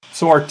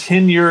So our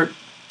 10-year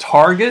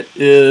target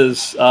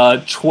is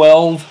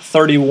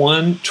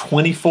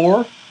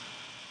 12/31/24,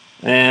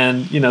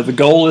 and the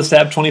goal is to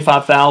have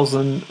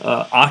 25,000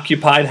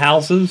 occupied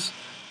houses,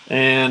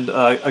 and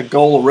a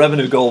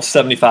revenue goal of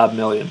 75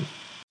 million.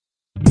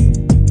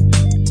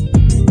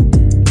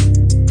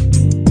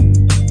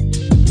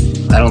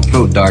 I don't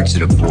throw darts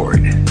at a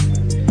board.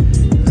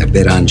 I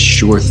bet on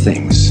sure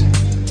things.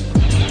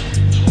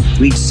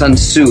 Read Sun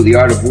Tzu, The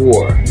Art of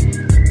War.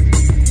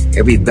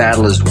 Every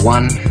battle is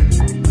won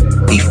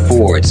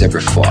before it's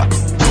ever fought.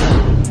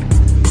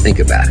 Think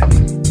about it.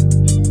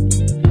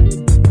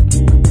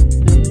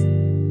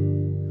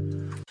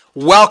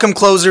 Welcome,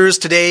 closers.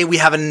 Today we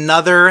have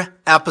another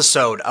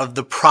episode of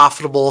the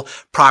Profitable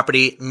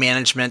Property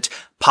Management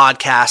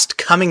Podcast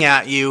coming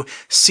at you.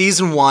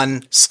 Season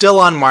 1, still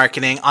on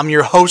marketing. I'm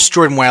your host,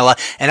 Jordan Muela,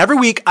 and every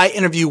week I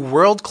interview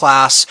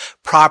world-class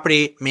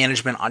property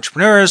management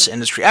entrepreneurs,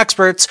 industry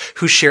experts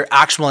who share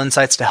actionable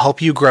insights to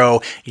help you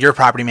grow your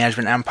property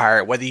management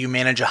empire. Whether you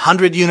manage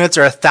 100 units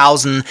or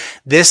 1,000,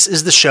 this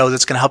is the show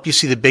that's going to help you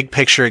see the big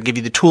picture and give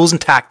you the tools and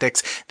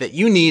tactics that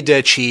you need to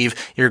achieve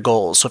your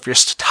goals. So if you're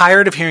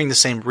tired of hearing the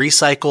same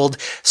recycled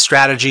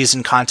strategies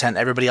and content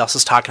everybody else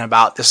is talking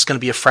about, this is going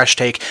to be a fresh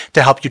take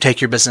to help you take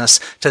your business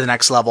to the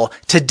next level.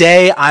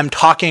 Today, I'm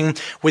talking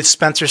with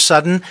Spencer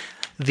Sutton,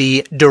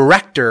 the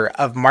Director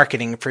of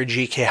Marketing for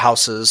GK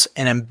Houses,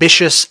 an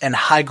ambitious and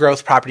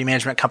high-growth property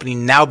management company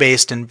now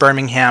based in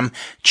Birmingham,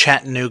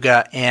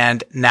 Chattanooga,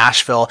 and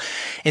Nashville.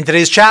 In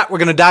today's chat, we're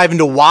going to dive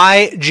into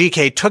why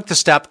GK took the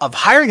step of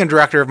hiring a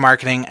Director of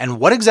Marketing and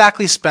what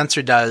exactly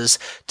Spencer does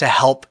to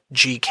help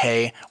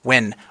GK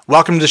win.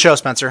 Welcome to the show,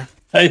 Spencer.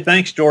 Hey,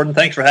 thanks, Jordan.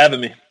 Thanks for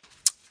having me.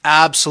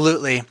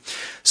 Absolutely.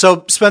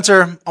 So,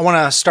 Spencer, I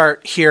want to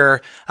start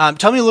here.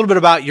 Tell me a little bit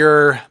about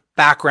your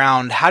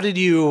background. How did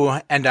you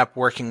end up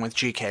working with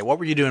GK? What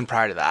were you doing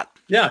prior to that?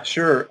 Yeah,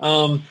 sure.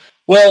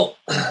 Well,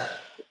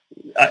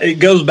 it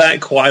goes back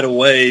quite a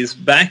ways.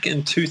 Back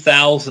in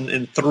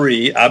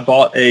 2003, I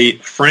bought a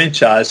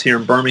franchise here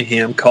in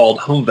Birmingham called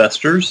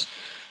Homevestors.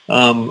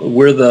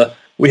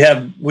 We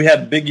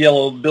have big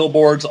yellow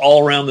billboards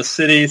all around the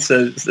city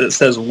that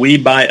says "We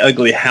buy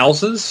ugly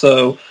houses."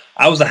 So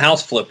I was a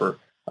house flipper.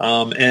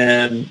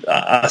 And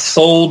I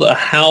sold a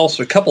house,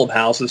 or a couple of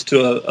houses,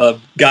 to a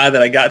guy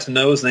that I got to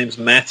know. His name's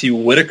Matthew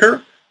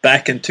Whitaker,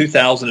 back in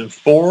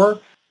 2004,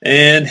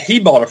 and he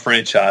bought a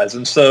franchise.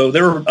 And so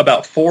there were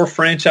about 4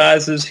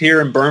 franchises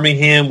here in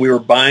Birmingham. We were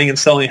buying and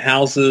selling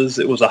houses.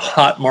 It was a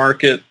hot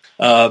market.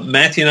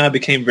 Matthew and I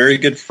became very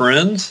good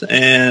friends.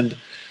 And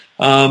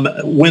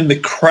when the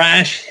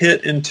crash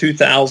hit in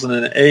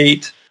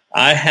 2008,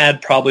 I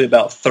had probably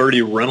about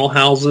 30 rental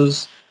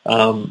houses.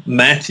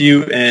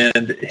 Matthew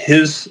and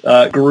his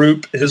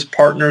group, his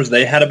partners,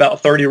 they had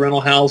about 30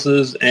 rental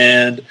houses,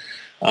 and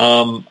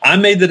I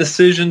made the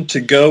decision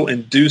to go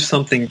and do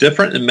something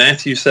different, and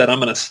Matthew said, I'm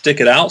going to stick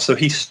it out. So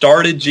he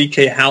started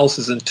GK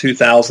Houses in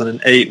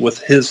 2008 with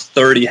his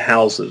 30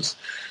 houses.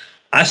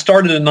 I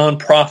started a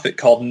nonprofit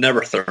called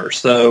Never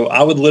Thirst. So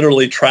I would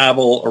literally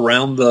travel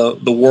around the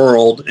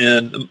world,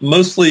 and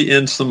mostly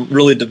in some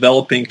really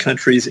developing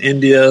countries,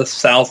 India,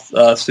 South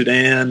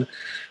Sudan,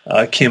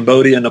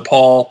 Cambodia,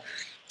 Nepal,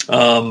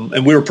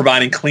 and we were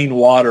providing clean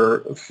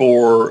water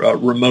for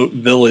remote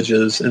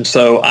villages. And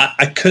so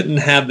I couldn't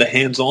have the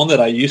hands-on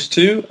that I used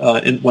to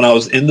when I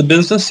was in the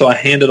business, so I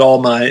handed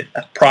all my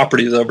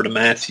properties over to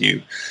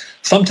Matthew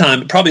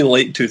sometime, probably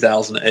late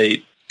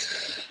 2008.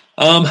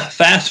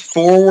 Fast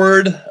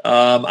forward,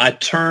 I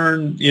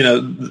turned,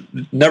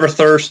 Never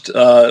Thirst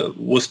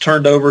was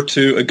turned over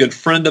to a good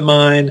friend of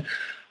mine.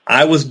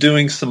 I was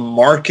doing some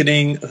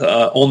marketing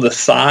on the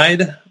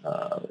side.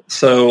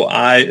 So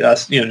I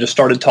just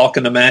started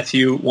talking to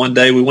Matthew one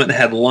day. We went and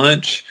had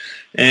lunch,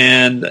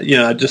 and,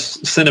 I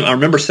just sent him, I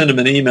remember sending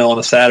him an email on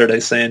a Saturday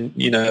saying,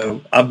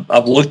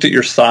 I've looked at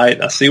your site.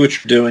 I see what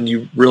you're doing.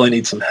 You really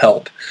need some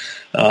help.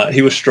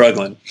 He was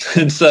struggling.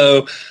 And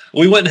so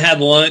we went and had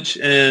lunch,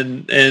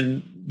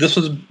 and this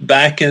was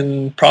back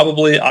in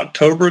probably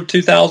October of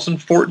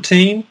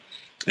 2014.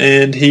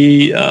 And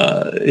he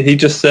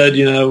just said,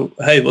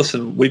 hey,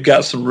 listen, we've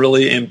got some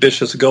really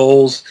ambitious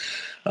goals.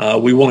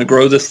 We want to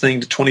grow this thing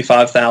to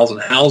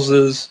 25,000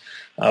 houses.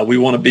 We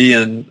want to be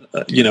in,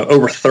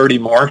 over 30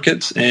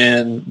 markets,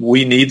 and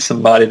we need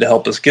somebody to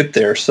help us get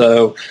there.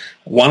 So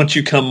why don't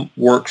you come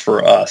work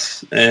for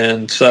us?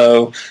 And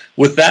so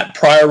with that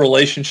prior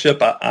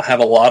relationship, I have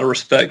a lot of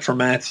respect for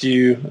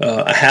Matthew.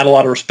 I had a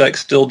lot of respect,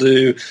 still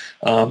do.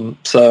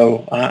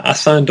 So I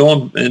signed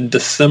on in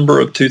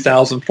December of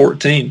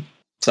 2014.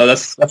 So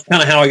that's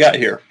kind of how I got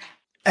here.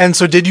 And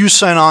so did you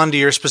sign on to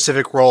your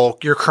specific role,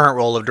 your current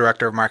role of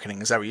Director of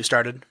Marketing? Is that where you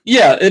started?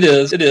 Yeah, it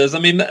is. It is. I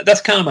mean,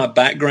 that's kind of my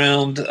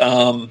background,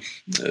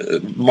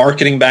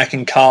 marketing back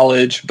in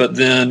college, but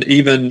then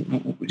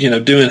even,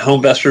 doing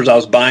Homevestors, I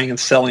was buying and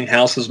selling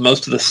houses.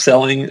 Most of the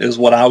selling is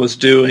what I was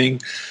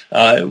doing.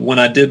 When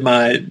I did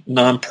my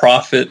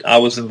nonprofit, I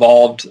was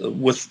involved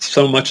with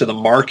so much of the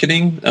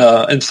marketing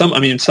and so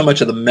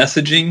much of the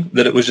messaging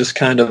that it was just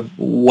kind of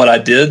what I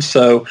did.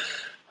 So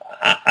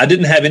I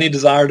didn't have any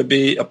desire to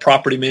be a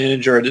property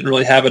manager. I didn't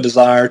really have a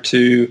desire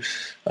to,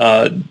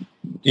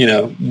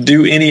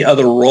 do any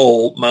other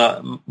role.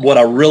 What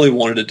I really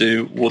wanted to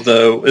do,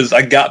 though, is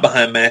I got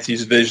behind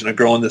Matthew's vision of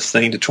growing this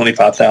thing to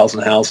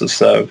 25,000 houses.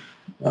 So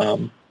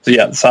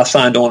I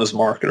signed on as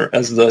marketer,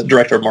 as the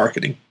director of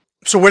marketing.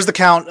 So where is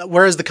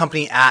the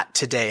company at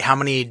today? How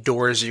many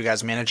doors are you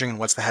guys managing, and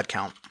what's the head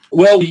count?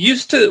 Well, we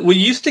used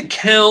to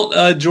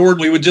count,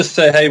 Jordan. We would just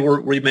say, hey,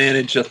 we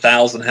manage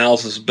 1,000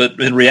 houses, but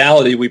in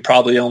reality, we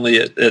probably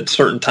only at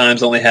certain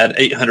times only had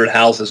 800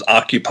 houses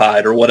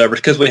occupied or whatever,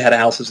 because we had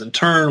houses in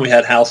turn, we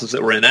had houses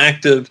that were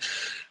inactive.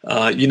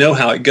 You know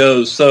how it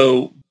goes.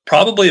 So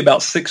probably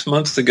about 6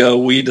 months ago,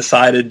 we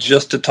decided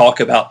just to talk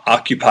about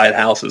occupied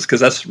houses,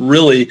 because that's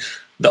really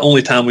the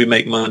only time we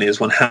make money is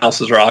when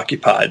houses are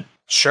occupied.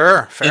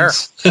 Sure, fair.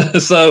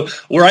 So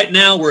right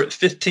now we're at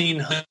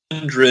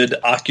 1,500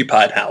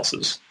 occupied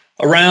houses.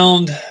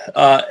 Around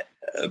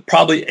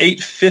probably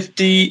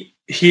 850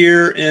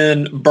 here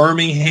in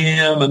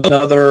Birmingham,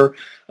 another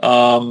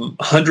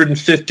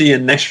 150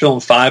 in Nashville,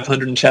 and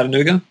 500 in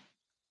Chattanooga.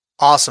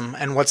 Awesome.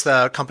 And what's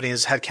the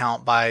company's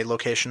headcount by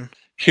location?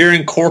 Here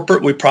in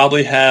corporate, we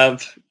probably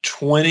have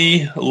a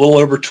little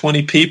over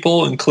 20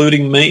 people,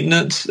 including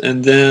maintenance.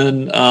 And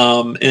then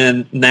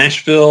in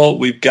Nashville,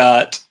 we've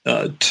got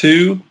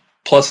 2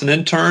 plus an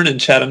intern. In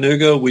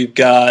Chattanooga, we've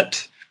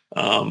got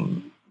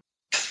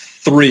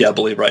 3, I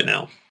believe, right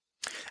now.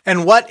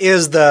 And what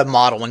is the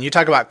model? When you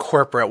talk about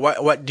corporate,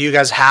 what do you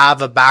guys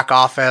have, a back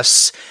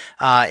office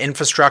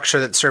infrastructure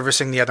that's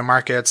servicing the other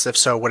markets? If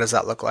so, what does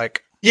that look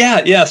like?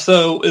 Yeah.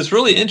 So it's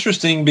really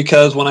interesting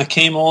because when I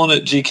came on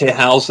at GK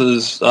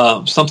Houses,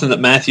 something that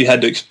Matthew had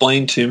to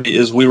explain to me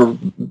is we're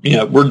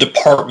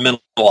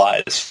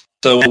departmentalized.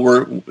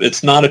 So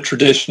it's not a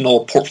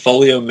traditional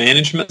portfolio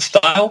management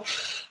style.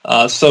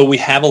 So we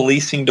have a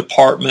leasing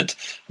department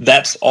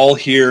that's all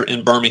here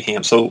in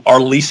Birmingham. So our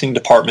leasing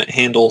department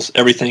handles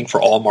everything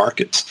for all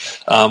markets.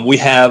 We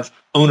have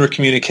owner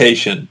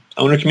communication.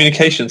 Owner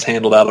communications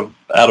handled out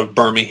of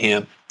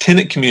Birmingham.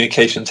 Tenant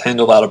communications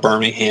handled out of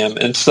Birmingham.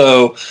 And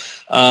so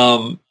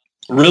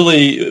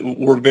really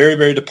we're very,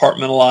 very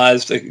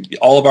departmentalized.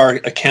 All of our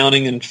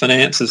accounting and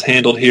finance is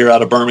handled here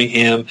out of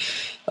Birmingham.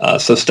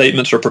 So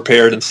statements are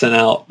prepared and sent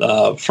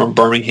out from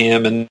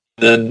Birmingham. And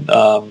then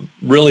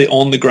really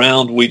on the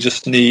ground, we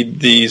just need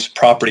these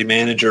property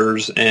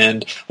managers.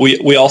 And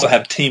we also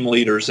have team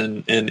leaders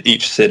in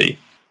each city.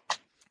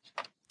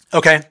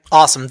 Okay,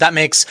 awesome. That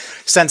makes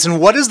sense. And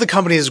what is the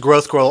company's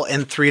growth goal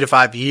in 3 to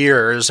 5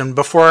 years? And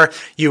before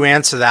you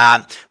answer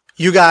that,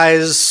 you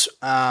guys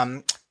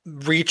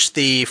reached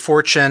the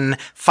Fortune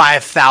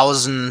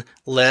 5,000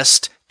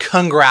 list.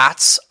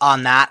 Congrats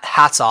on that.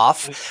 Hats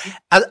off.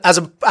 As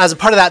a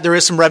part of that, there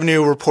is some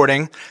revenue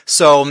reporting.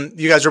 So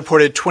you guys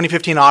reported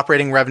 2015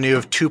 operating revenue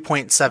of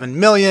 $2.7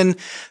 million,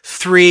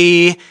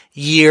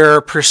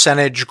 3-year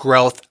percentage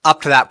growth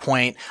up to that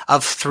point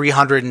of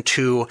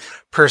 302%.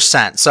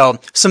 So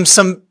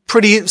some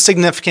pretty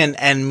significant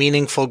and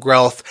meaningful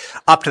growth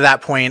up to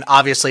that point.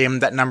 Obviously,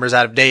 that number's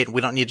out of date.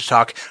 We don't need to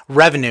talk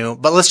revenue,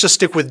 but let's just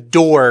stick with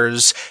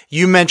doors.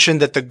 You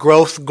mentioned that the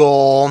growth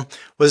goal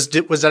was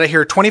that I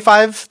hear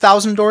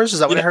 25,000 doors? Is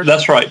that what I heard?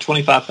 That's right,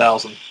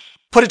 25,000.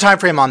 Put a time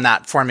frame on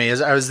that for me.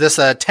 Is this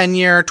a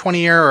 10-year,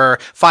 20-year, or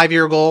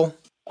 5-year goal?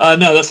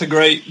 No, that's a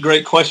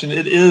great question.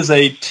 It is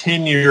a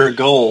 10-year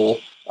goal,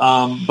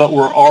 but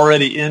we're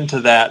already into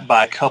that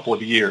by a couple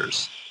of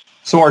years.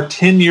 So our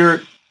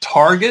 10-year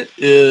target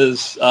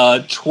is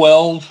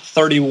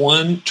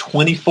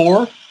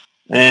 12/31/24,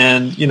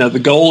 and the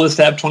goal is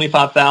to have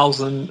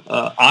 25,000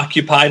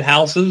 occupied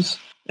houses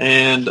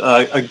and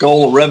a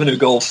revenue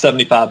goal of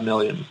 $75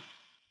 million.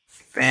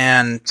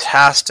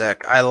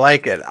 Fantastic. I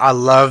like it. I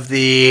love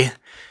the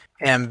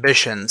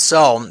ambition.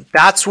 So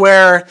that's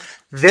where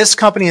this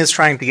company is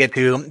trying to get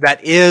to.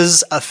 That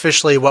is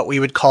officially what we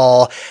would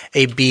call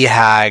a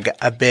BHAG,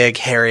 a big,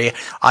 hairy,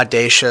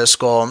 audacious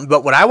goal.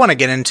 But what I want to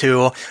get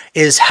into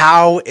is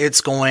how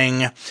it's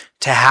going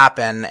to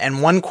happen.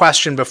 And one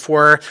question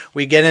before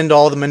we get into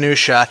all the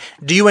minutia,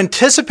 do you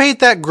anticipate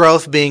that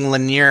growth being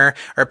linear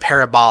or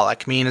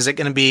parabolic? I mean, is it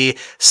going to be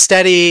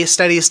steady,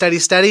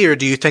 or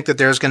do you think that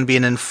there's going to be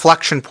an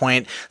inflection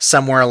point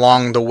somewhere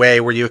along the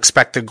way where you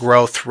expect the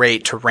growth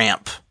rate to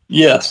ramp?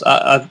 Yes,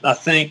 I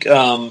think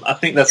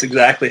that's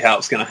exactly how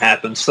it's going to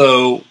happen.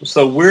 So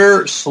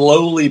we're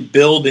slowly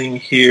building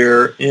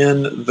here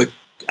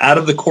out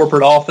of the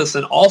corporate office,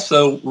 and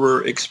also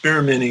we're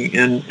experimenting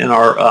in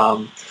our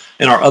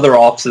other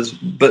offices.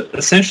 But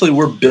essentially,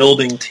 we're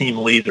building team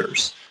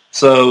leaders.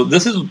 So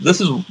this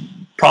is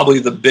probably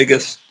the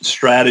biggest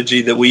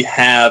strategy that we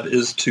have,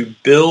 is to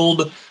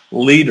build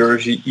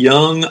leaders,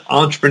 young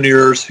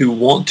entrepreneurs who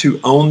want to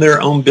own their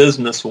own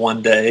business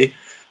one day.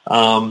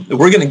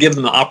 We're going to give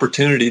them the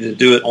opportunity to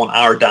do it on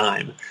our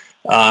dime,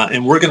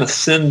 and we're going to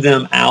send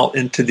them out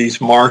into these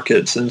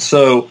markets. And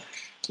so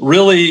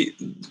really,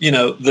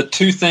 the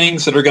two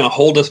things that are going to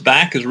hold us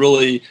back is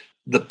really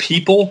the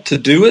people to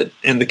do it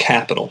and the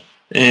capital.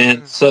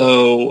 And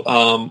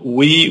so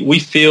we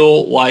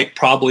feel like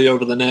probably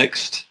over the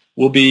next,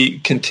 we'll be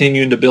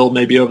continuing to build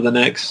maybe over the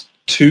next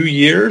 2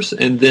 years,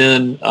 and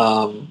then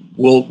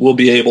we'll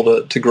be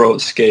able to grow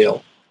at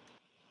scale.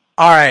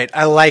 All right,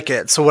 I like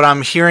it. So what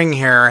I'm hearing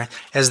here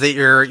is that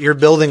you're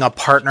building a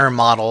partner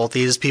model.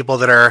 These people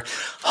that are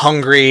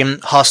hungry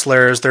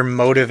hustlers, they're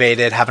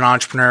motivated, have an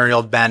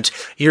entrepreneurial bent.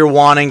 You're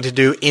wanting to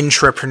do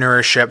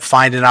intrapreneurship,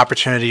 find an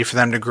opportunity for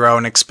them to grow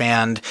and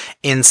expand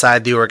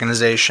inside the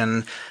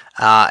organization,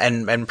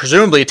 and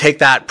presumably take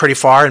that pretty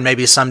far, and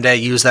maybe someday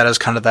use that as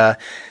kind of the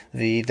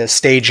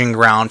staging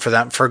ground for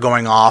them for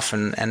going off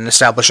and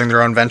establishing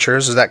their own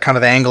ventures. Is that kind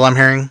of the angle I'm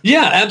hearing?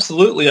 Yeah,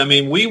 absolutely. I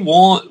mean, we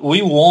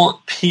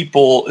want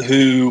people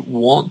who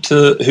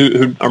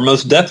who are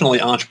most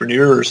definitely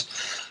entrepreneurs,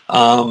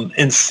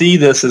 and see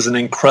this as an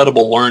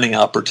incredible learning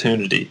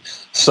opportunity.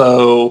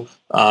 So,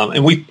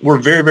 and we're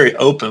very, very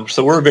open.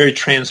 So we're a very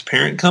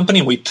transparent company,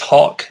 and we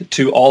talk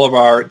to all of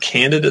our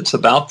candidates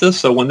about this.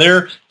 So when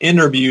they're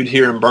interviewed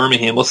here in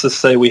Birmingham, let's just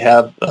say we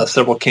have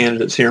several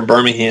candidates here in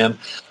Birmingham,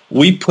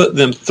 we put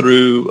them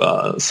through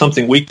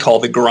something we call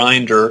the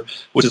grinder,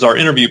 which is our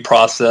interview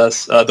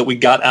process that we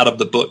got out of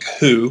the book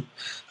Who,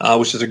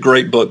 which is a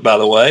great book, by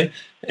the way.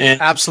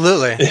 And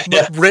absolutely.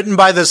 Yeah. Written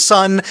by the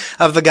son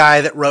of the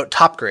guy that wrote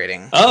Top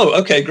Grading. Oh,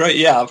 okay, great.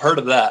 Yeah, I've heard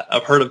of that.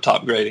 I've heard of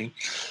Top Grading.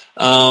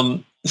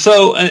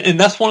 So, and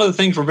that's one of the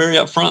things we're very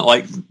upfront,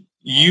 like,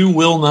 you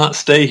will not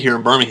stay here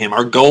in Birmingham.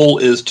 Our goal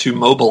is to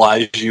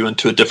mobilize you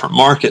into a different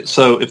market.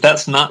 So if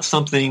that's not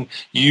something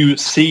you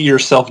see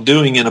yourself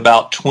doing in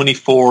about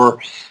 24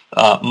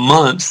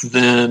 months,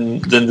 then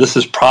this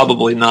is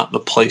probably not the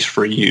place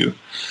for you.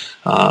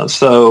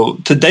 So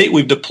to date,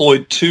 we've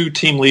deployed 2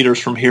 team leaders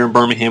from here in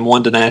Birmingham,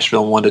 one to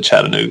Nashville and one to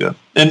Chattanooga.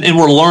 And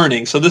we're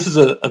learning. So this is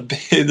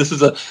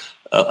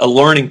a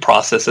learning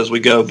process as we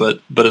go, but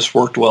it's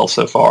worked well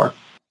so far.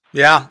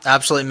 Yeah,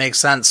 absolutely makes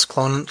sense.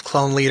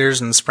 Clone leaders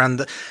and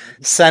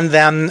send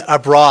them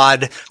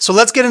abroad. So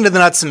let's get into the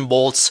nuts and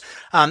bolts.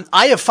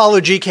 I have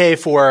followed GK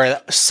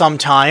for some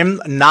time,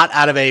 not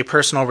out of a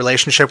personal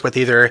relationship with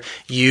either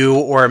you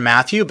or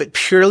Matthew, but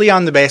purely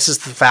on the basis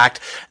of the fact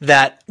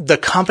that the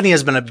company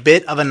has been a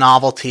bit of a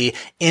novelty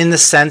in the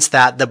sense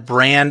that the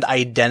brand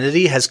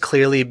identity has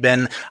clearly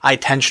been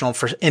intentional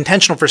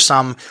for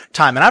some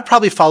time. And I've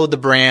probably followed the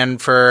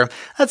brand for,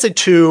 let's say,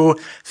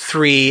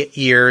 2-3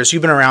 years.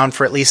 You've been around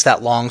for at least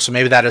that long, so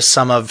maybe that is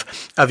some of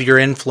your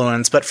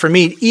influence. But for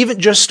me, even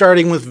just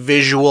starting with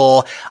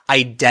visual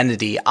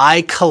identity,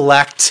 I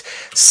collect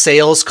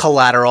sales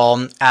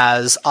collateral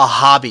as a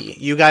hobby.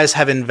 You guys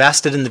have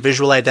invested in the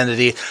visual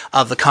identity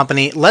of the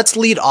company. Let's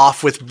lead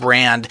off with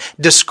brand.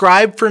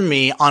 Describe for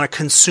me on a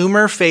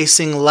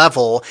consumer-facing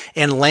level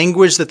in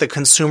language that the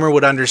consumer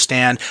would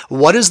understand.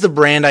 What is the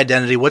brand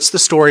identity? What's the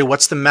story?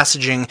 What's the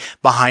messaging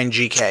behind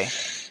GK?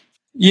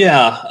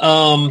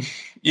 Yeah.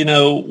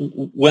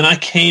 When I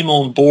came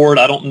on board,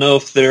 I don't know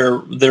if there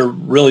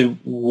really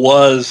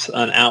was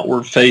an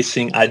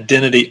outward-facing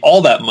identity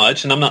all that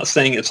much, and I'm not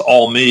saying it's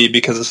all me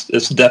because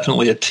it's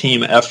definitely a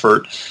team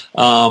effort.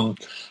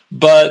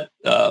 But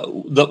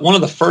one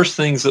of the first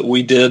things that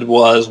we did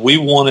was we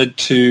wanted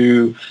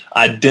to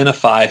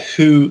identify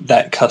who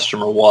that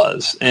customer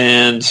was,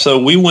 and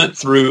so we went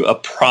through a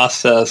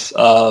process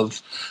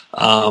of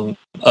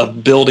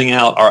building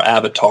out our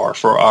avatar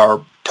for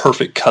our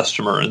perfect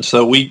customer. And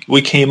so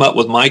we came up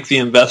with Mike the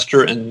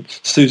investor and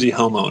Susie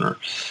homeowner.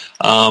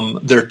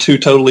 They're 2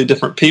 totally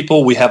different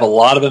people. We have a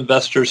lot of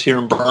investors here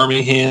in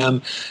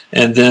Birmingham.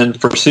 And then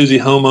for Susie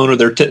homeowner,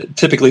 they're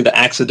typically the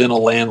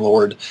accidental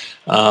landlord.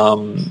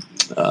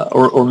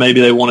 Or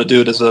maybe they want to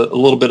do it as a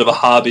little bit of a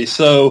hobby.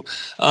 So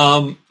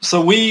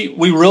we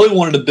really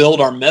wanted to build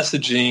our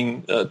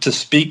messaging to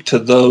speak to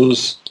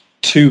those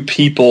 2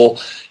 people.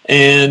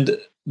 And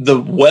the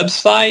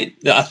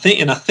website, I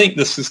think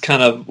this is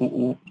kind of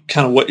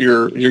what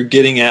you're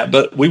getting at,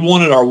 but we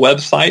wanted our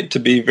website to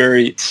be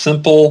very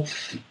simple.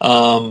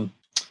 And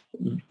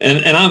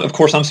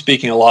I'm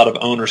speaking a lot of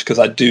owners because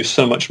I do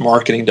so much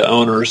marketing to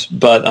owners,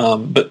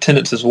 but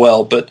tenants as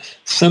well. But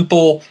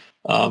simple,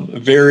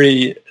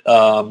 very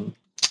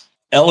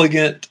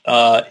elegant,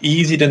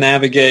 easy to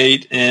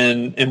navigate,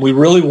 and we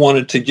really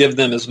wanted to give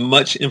them as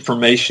much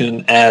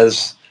information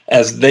as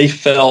they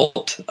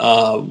felt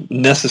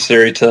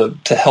necessary to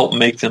help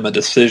make them a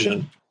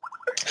decision.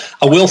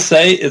 I will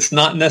say it's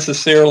not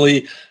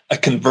necessarily a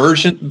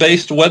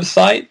conversion-based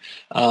website.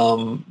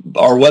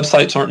 Our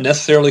websites aren't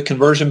necessarily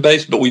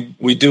conversion-based, but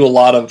we do a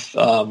lot of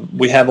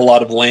we have a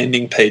lot of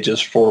landing pages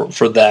for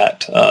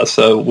that.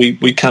 So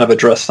we kind of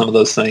address some of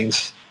those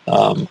things.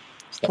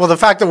 Well, the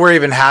fact that we're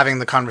even having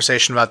the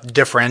conversation about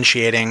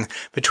differentiating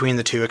between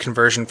the two, a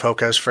conversion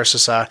focus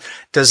versus a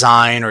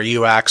design or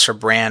UX or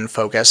brand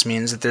focus,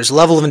 means that there's a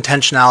level of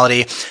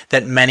intentionality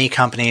that many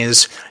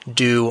companies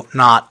do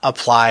not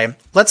apply.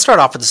 Let's start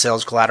off with the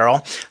sales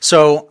collateral.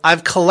 So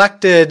I've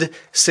collected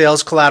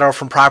sales collateral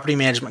from property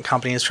management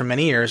companies for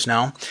many years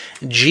now.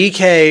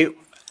 GK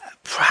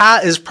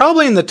is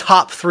probably in the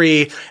top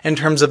 3 in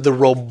terms of the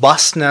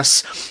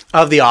robustness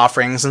of the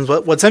offerings. And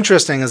what's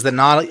interesting is that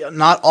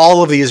not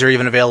all of these are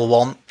even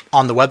available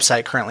on the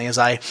website currently, as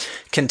I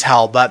can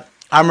tell. But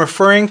I'm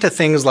referring to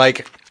things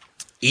like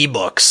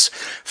ebooks,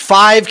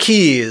 5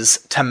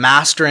 keys to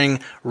mastering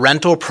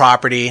rental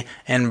property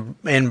in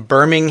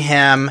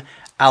Birmingham,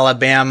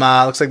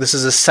 Alabama. Looks like this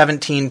is a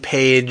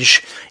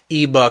 17-page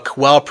ebook,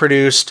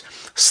 well-produced,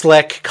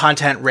 slick,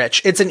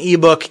 content-rich. It's an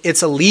ebook.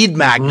 It's a lead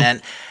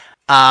magnet.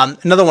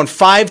 Another one,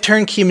 5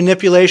 turnkey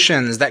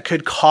manipulations that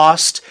could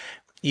cost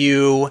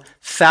you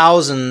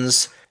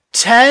thousands.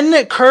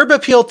 10 curb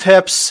appeal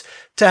tips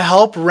to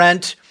help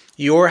rent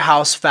your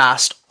house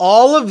fast.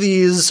 All of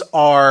these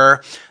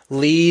are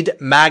lead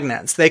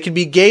magnets. They can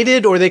be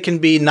gated or they can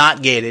be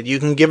not gated. You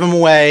can give them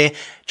away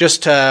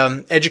just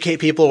to educate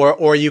people,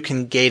 or you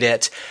can gate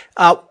it.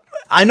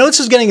 I know this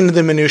is getting into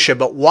the minutia,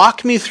 but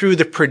walk me through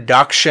the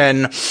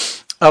production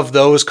of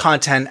those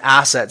content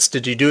assets.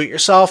 Did you do it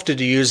yourself?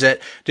 Did you use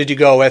it? Did you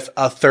go with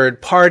a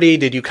third party?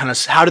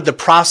 How did the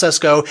process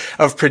go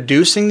of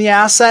producing the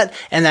asset?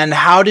 And then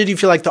how did you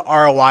feel like the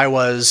ROI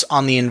was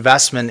on the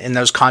investment in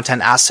those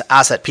content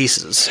asset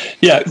pieces?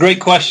 Yeah, great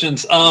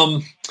questions.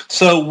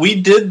 So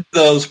we did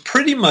those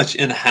pretty much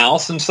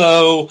in-house. And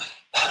so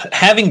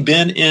having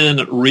been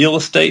in real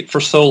estate for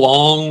so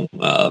long,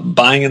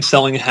 buying and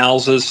selling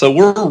houses, so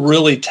we're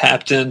really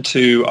tapped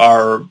into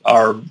our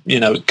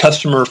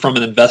customer from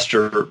an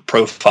investor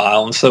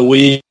profile. And so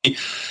we,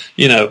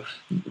 the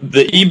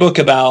ebook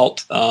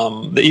about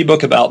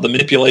the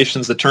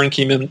manipulations, the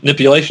turnkey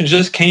manipulations,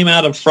 just came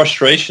out of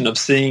frustration of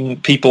seeing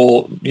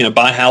people,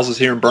 buy houses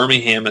here in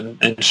Birmingham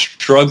and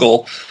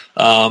struggle.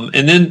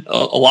 And then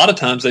a lot of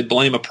times they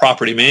blame a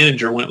property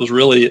manager when it was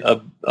really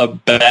a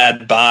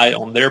bad buy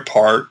on their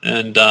part.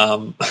 And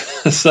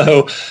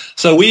so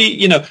we,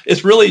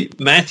 it's really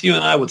Matthew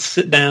and I would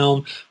sit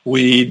down.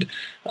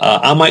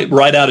 I might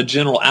write out a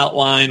general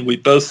outline.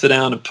 We'd both sit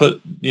down and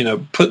put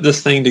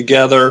this thing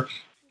together.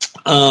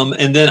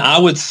 And then I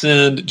would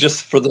send,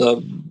 just for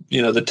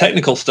the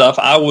technical stuff,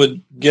 I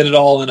would get it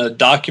all in a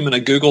document, a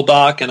Google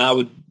Doc, and I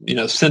would,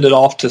 send it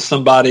off to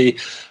somebody,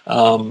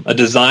 a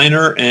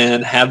designer,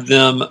 and have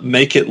them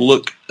make it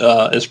look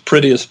as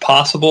pretty as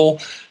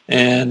possible,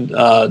 and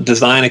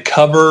design a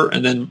cover,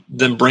 and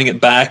then bring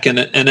it back. And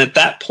at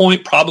that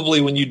point,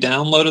 probably when you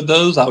downloaded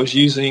those, I was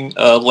using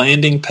a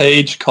landing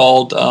page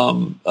called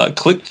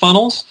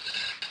ClickFunnels.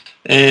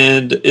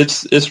 And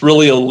it's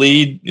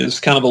really it's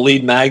kind of a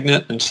lead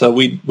magnet. And so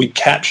we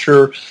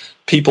capture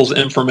people's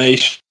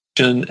information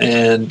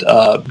and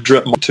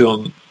drip to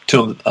them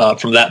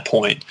from that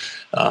point.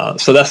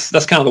 So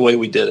that's kind of the way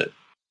we did it.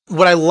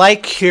 What I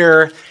like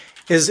here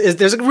is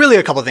there's really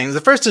a couple of things.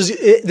 The first is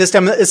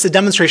it's a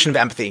demonstration of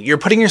empathy. You're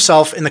putting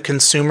yourself in the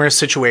consumer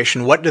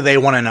situation. What do they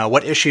want to know?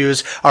 What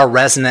issues are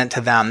resonant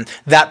to them?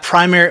 That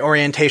primary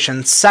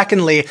orientation.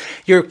 Secondly,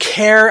 your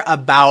care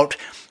about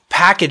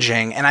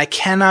packaging, and I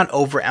cannot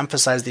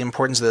overemphasize the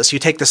importance of this. You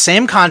take the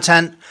same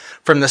content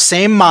from the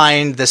same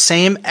mind, the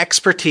same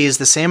expertise,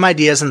 the same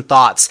ideas and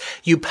thoughts.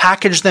 You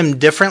package them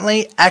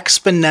differently,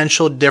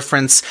 exponential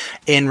difference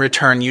in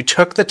return. You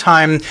took the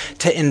time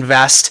to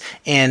invest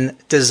in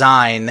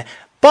design.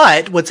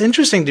 But what's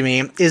interesting to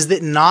me is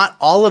that not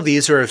all of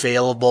these are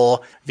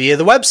available via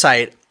the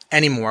website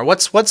anymore.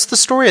 What's the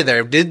story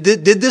there? Did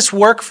this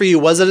work for you?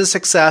 Was it a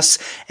success?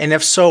 And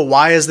if so,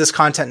 why is this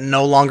content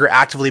no longer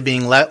actively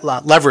being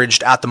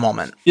leveraged at the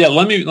moment? Yeah,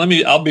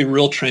 I'll be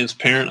real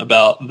transparent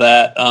about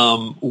that.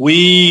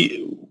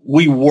 We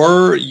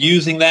were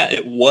using that.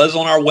 It was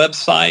on our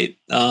website.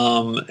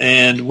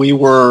 And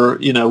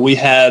we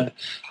had,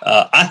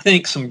 I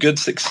think, some good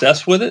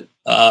success with it.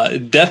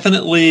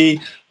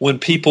 Definitely when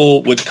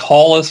people would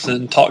call us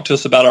and talk to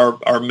us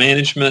about our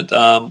management,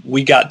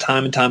 we got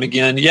time and time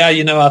again,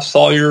 I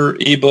saw your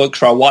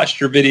ebooks or I watched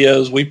your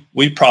videos.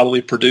 We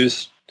probably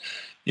produced,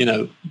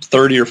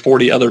 30 or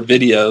 40 other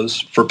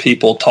videos for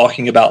people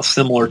talking about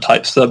similar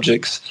type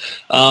subjects.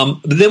 But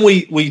then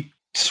we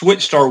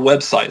switched our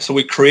website. So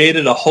we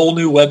created a whole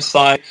new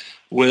website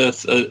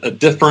with a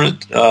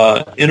different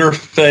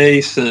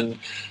interface, and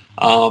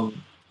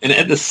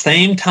at the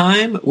same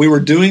time we were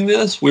doing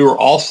this, we were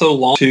also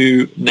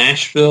launching to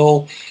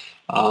Nashville.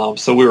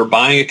 So we were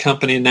buying a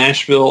company in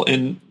Nashville,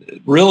 and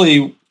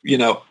really,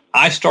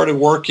 I started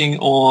working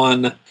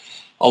on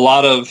a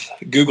lot of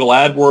Google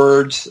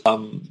AdWords,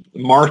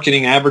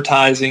 marketing,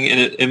 advertising,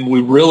 and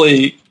we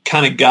really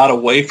kind of got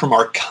away from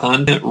our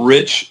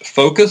content-rich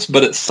focus.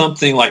 But it's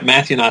something like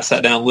Matthew and I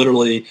sat down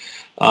literally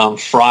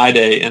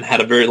Friday and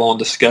had a very long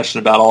discussion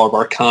about all of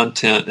our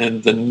content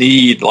and the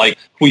need,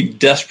 we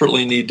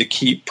desperately need to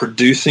keep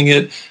producing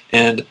it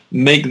and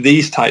make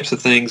these types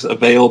of things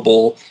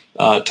available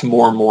to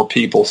more and more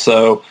people.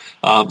 So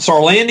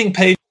our landing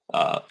page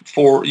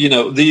for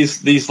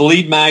these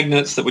lead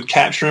magnets that would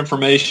capture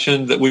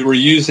information that we were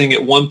using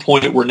at one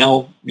point, we're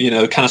now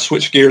kind of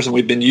switched gears, and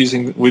we've been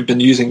using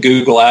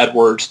Google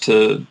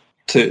AdWords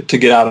to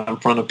get out in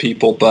front of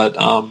people. But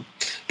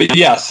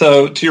yeah,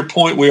 so to your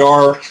point,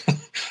 we're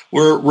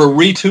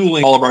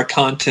retooling all of our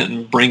content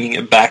and bringing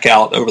it back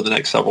out over the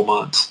next several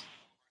months.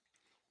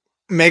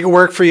 Make it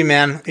work for you,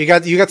 man. You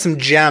got some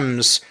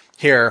gems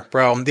here,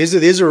 bro.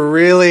 These are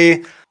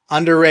really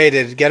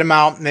Underrated. Get them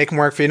out, make them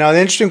work for you. Now, the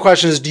interesting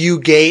question is, do you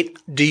gate?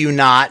 Do you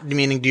not?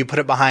 Meaning, do you put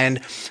it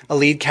behind a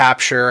lead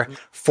capture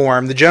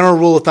form? The general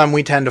rule of thumb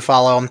we tend to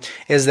follow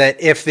is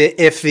that if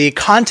the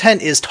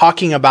content is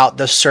talking about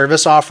the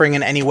service offering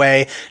in any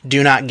way,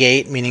 do not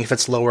gate, meaning if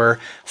it's lower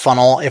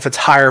funnel. If it's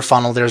higher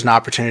funnel, there's an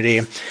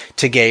opportunity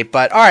to gate.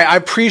 But all right, I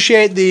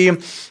appreciate the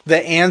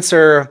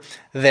answer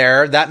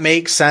there. That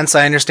makes sense.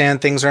 I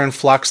understand things are in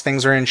flux,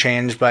 things are in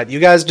change, but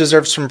you guys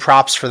deserve some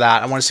props for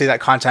that. I want to see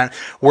that content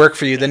work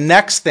for you. The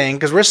next thing,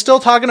 because we're still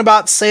talking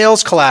about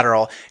sales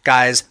collateral,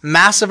 guys,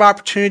 massive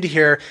opportunity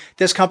here.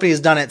 This company has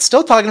done it.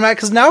 Still talking about it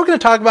because now we're going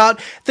to talk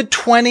about the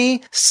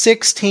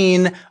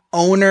 2016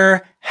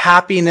 owner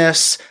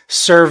happiness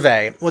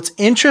survey. What's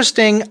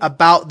interesting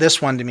about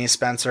this one to me,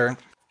 Spencer,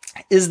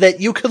 is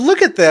that you could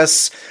look at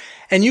this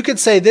and you could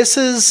say this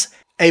is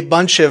a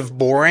bunch of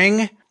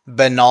boring,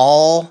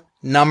 banal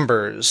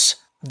numbers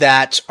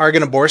that are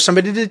going to bore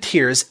somebody to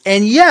tears.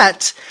 And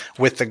yet,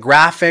 with the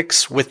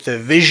graphics, with the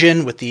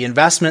vision, with the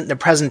investment, the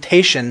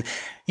presentation,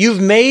 you've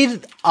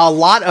made a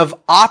lot of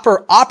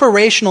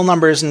operational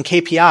numbers and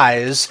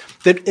KPIs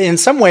that in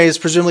some ways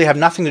presumably have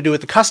nothing to do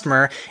with the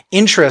customer,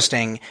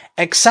 interesting,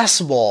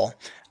 accessible,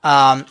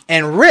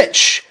 and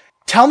rich.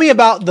 Tell me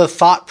about the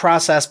thought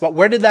process, but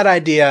where did that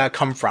idea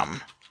come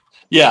from?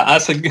 Yeah,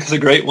 that's a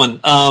great one.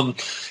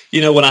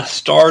 When I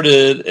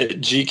started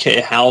at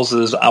GK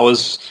Houses, I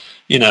was,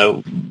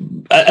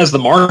 as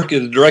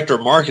the director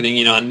of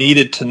marketing, I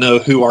needed to know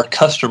who our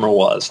customer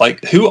was,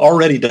 like who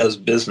already does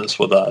business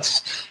with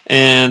us.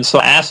 And so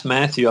I asked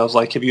Matthew, I was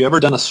like, have you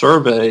ever done a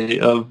survey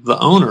of the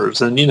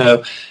owners? And,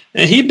 and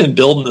he'd been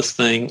building this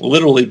thing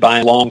literally by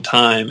a long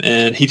time,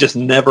 and he just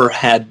never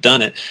had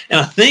done it.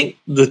 And I think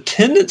the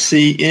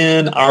tendency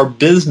in our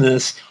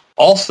business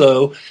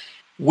also,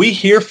 we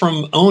hear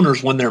from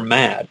owners when they're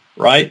mad,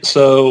 right?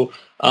 So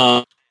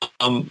that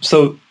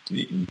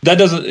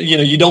doesn't,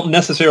 you don't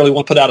necessarily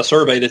want to put out a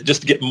survey to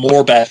just get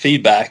more bad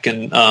feedback.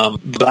 And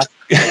but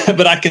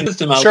I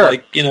convinced him. I was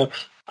like,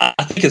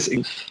 I think it's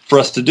for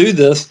us to do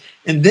this,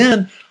 and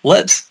then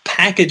let's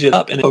package it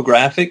up in an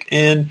infographic.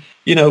 And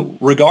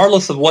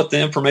regardless of what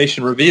the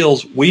information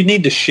reveals, we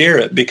need to share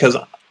it because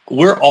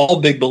we're all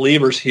big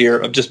believers here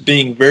of just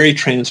being very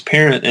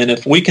transparent. And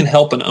if we can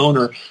help an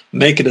owner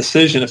make a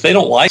decision, if they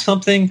don't like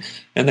something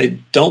and they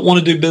don't want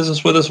to do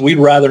business with us, we'd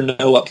rather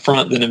know up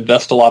front than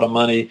invest a lot of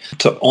money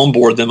to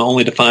onboard them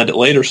only to find it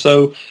later.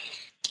 So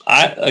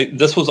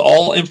this was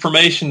all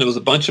information. There was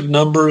a bunch of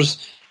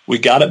numbers. We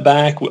got it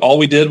back. All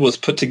we did was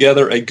put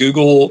together a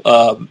Google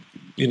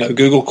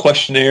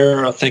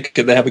questionnaire. I think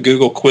they have a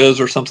Google quiz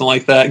or something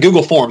like that.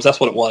 Google Forms, that's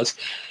what it was.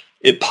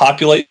 It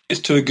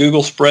populates to a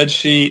Google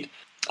spreadsheet.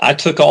 I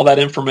took all that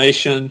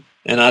information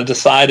and I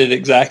decided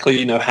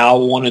exactly, how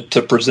I wanted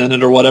to present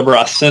it or whatever.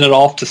 I sent it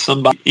off to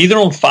somebody either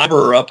on Fiverr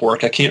or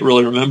Upwork. I can't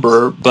really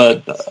remember,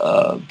 but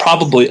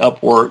probably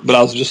Upwork. But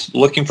I was just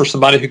looking for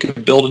somebody who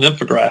could build an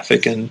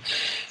infographic, and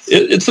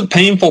it's a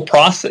painful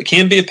process. It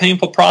can be a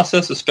painful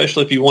process,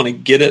 especially if you want to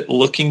get it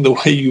looking the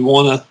way you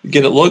want to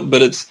get it look.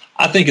 But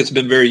I think it's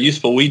been very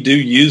useful. We do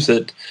use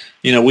it.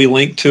 We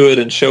link to it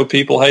and show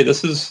people, hey,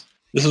 this is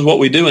what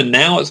we do. And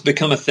now it's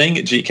become a thing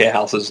at GK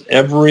Houses.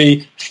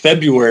 Every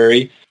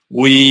February,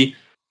 we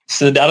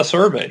send out a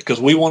survey because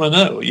we want to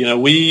know.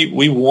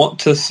 We want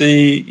to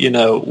see,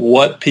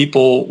 what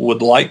people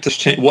would like to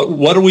change.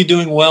 What are we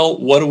doing well?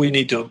 What do we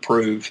need to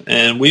improve?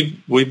 And we've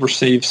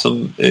received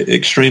some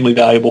extremely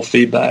valuable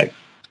feedback.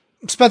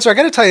 Spencer, I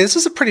got to tell you, this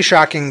is a pretty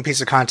shocking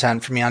piece of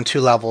content for me on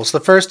two levels.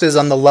 The first is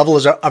on the level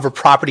of a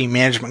property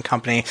management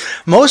company.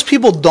 Most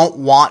people don't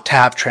want to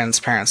have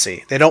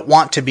transparency. They don't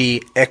want to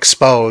be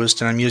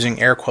exposed, and I'm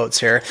using air quotes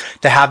here,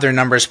 to have their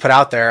numbers put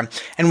out there.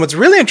 And what's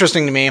really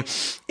interesting to me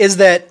is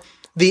that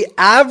the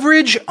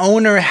average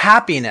owner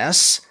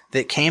happiness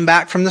that came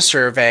back from the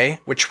survey,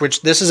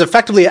 which this is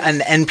effectively an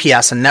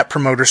NPS, a Net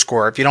Promoter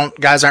Score. If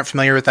guys aren't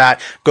familiar with that,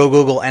 go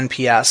Google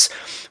NPS.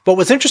 But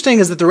what's interesting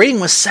is that the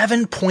rating was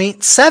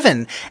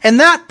 7.7, and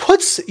that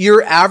puts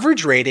your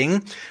average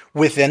rating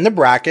within the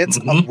brackets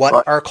of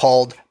what are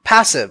called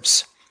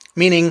passives,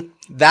 meaning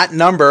that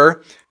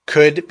number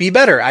could be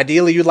better.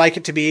 Ideally, you'd like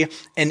it to be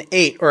an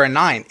 8 or a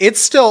 9. It's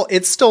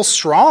still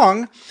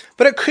strong,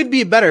 but it could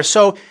be better.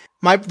 So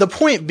the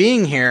point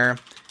being here,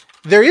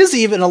 there is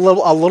even a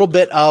little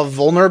bit of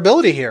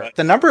vulnerability here.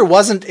 The number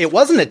wasn't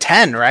a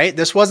 10, right?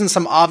 This wasn't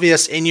some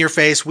obvious in your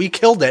face, we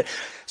killed it.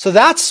 So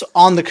that's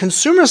on the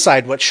consumer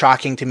side. What's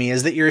shocking to me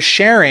is that you're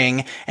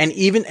sharing and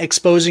even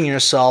exposing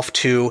yourself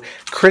to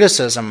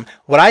criticism.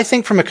 What I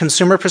think from a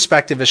consumer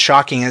perspective is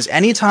shocking is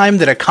anytime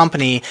that a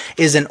company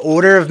is an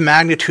order of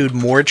magnitude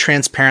more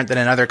transparent than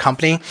another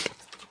company,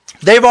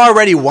 they've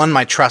already won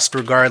my trust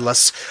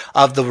regardless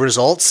of the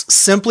results,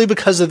 simply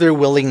because of their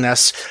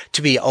willingness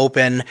to be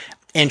open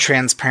and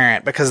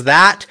transparent, because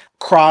that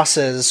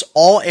crosses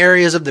all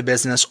areas of the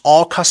business,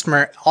 all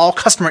customer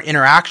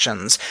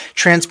interactions.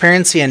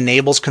 Transparency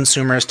enables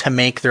consumers to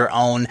make their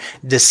own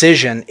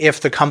decision if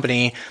the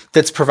company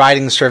that's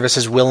providing the service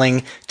is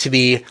willing to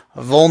be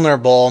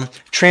vulnerable.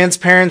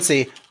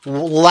 Transparency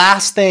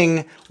Last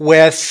thing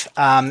with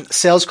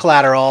sales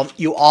collateral,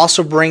 you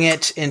also bring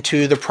it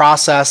into the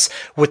process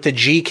with the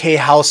GK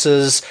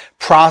Houses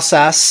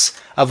process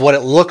of what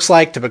it looks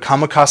like to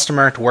become a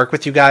customer, to work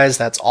with you guys.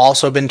 That's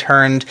also been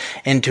turned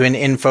into an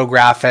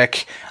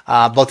infographic,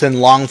 both in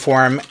long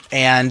form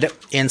and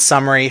in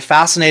summary.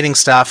 Fascinating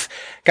stuff.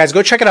 Guys,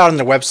 go check it out on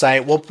their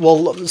website.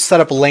 We'll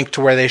set up a link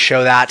to where they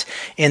show that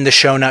in the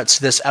show notes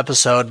to this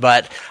episode.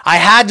 But I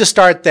had to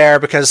start there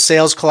because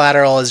sales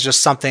collateral is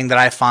just something that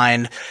I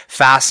find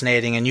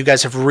fascinating, and you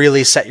guys have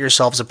really set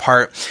yourselves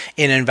apart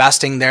in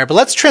investing there. But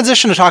let's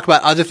transition to talk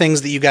about other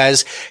things that you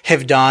guys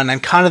have done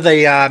and kind of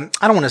the, I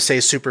don't want to say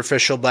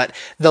superficial, but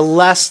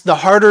the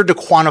harder to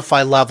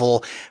quantify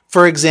level.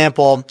 For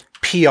example,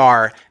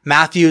 PR.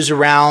 Matthew's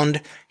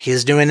around.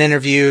 He's doing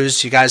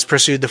interviews. You guys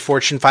pursued the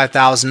Fortune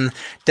 5000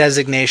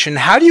 designation.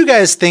 How do you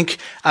guys think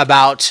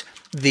about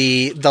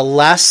the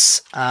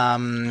less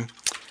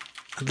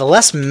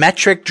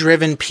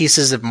metric-driven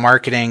pieces of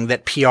marketing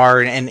that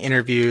PR and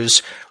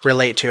interviews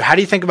relate to? How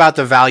do you think about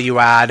the value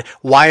add?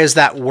 Why is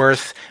that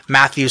worth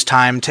Matthew's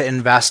time to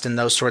invest in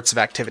those sorts of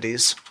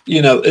activities?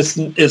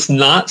 It's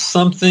not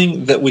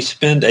something that we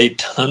spend a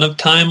ton of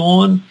time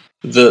on,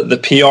 the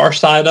PR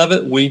side of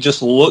it. We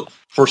just look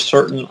for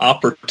certain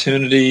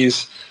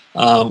opportunities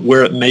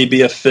where it may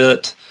be a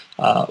fit.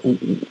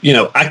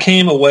 I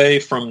came away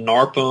from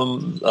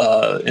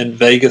NARPM in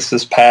Vegas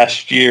this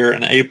past year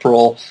in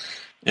April,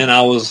 and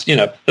I was,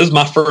 this is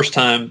my first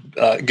time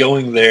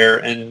going there,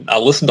 and I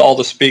listened to all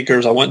the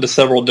speakers. I went to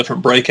several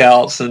different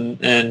breakouts,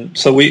 and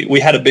so we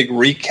had a big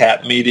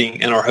recap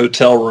meeting in our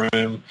hotel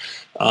room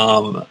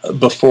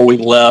before we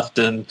left,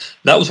 and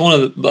that was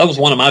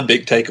one of my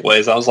big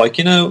takeaways. I was like,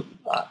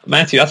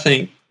 Matthew, I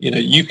think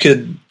you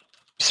could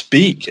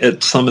speak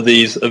at some of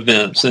these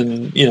events,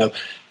 and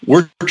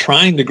we're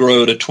trying to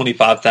grow to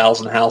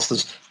 25,000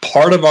 houses.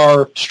 Part of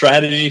our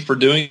strategy for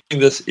doing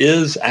this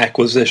is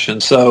acquisition.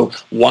 So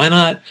why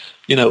not,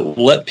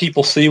 let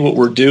people see what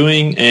we're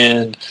doing,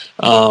 and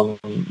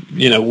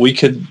we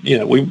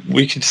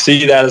could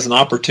see that as an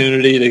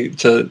opportunity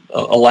to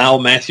allow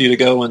Matthew to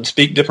go and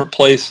speak different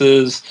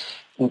places.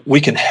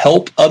 We can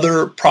help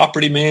other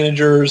property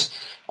managers,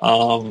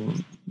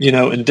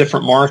 in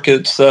different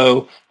markets.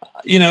 So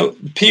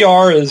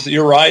PR is,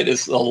 you're right,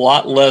 it's a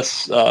lot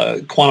less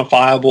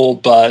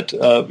quantifiable, but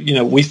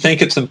we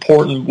think it's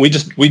important. We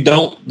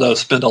don't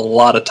spend a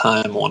lot of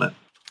time on it.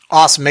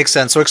 Awesome. Makes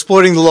sense. So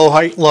exploiting the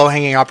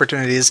low-hanging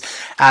opportunities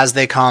as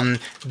they come,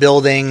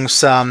 building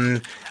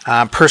some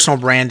personal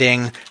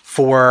branding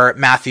for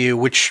Matthew,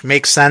 which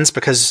makes sense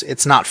because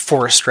it's not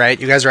forced,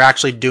 right? You guys are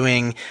actually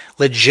doing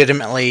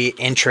legitimately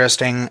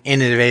interesting,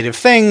 innovative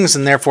things,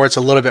 and therefore it's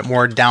a little bit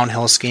more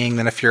downhill skiing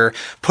than if you're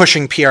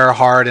pushing PR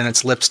hard and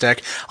it's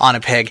lipstick on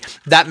a pig.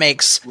 That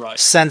makes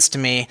sense to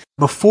me.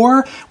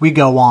 Before we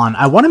go on,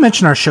 I want to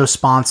mention our show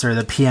sponsor,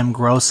 the PM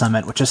Grow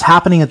Summit, which is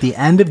happening at the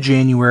end of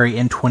January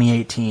in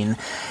 2018.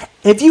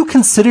 If you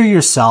consider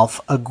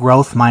yourself a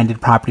growth-minded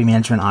property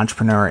management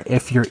entrepreneur,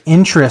 if you're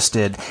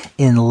interested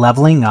in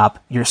leveling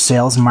up your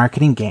sales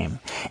marketing game,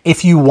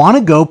 if you want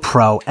to go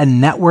pro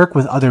and network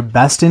with other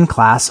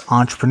best-in-class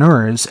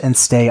entrepreneurs and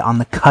stay on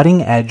the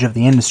cutting edge of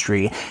the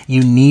industry,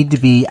 you need to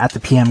be at the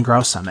PM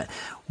Grow Summit.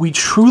 We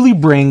truly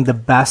bring the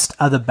best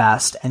of the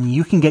best, and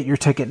you can get your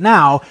ticket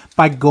now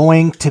by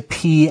going to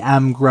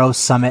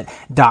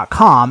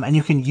pmgrowsummit.com, and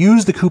you can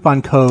use the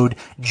coupon code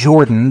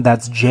Jordan,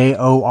 that's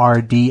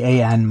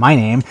Jordan, my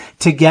name,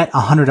 to get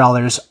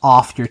 $100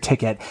 off your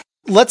ticket.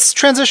 Let's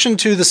transition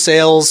to the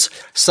sales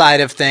side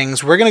of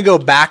things. We're going to go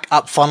back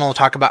up funnel and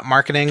talk about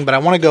marketing, but I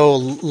want to go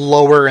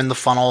lower in the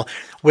funnel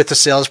with the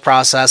sales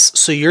process.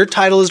 So your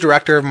title is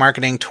Director of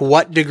Marketing. To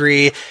what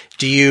degree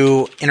do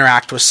you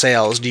interact with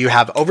sales? Do you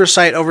have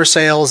oversight over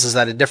sales? Is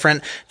that a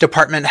different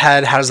department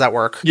head? How does that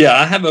work? Yeah,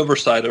 I have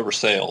oversight over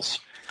sales.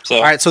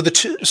 All right, so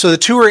the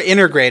two are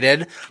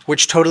integrated,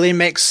 which totally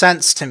makes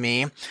sense to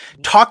me.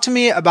 Talk to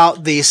me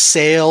about the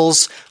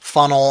sales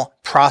funnel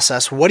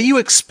process. What do you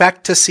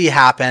expect to see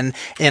happen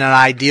in an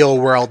ideal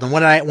world? And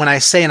when I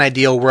say an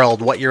ideal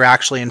world, what you're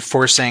actually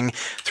enforcing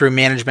through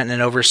management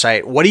and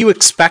oversight. What do you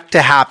expect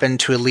to happen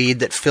to a lead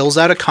that fills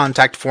out a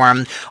contact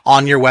form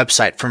on your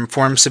website from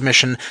form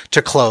submission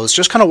to close?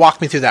 Just kind of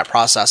walk me through that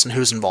process and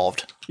who's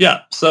involved.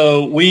 Yeah,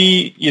 so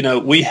we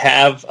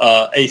have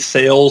a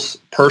sales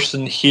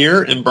person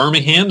here in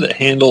Birmingham that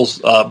handles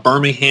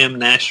Birmingham,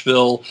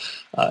 Nashville,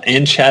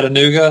 and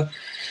Chattanooga.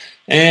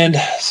 And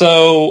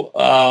so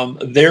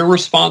their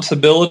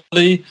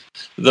responsibility,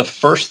 the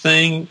first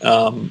thing,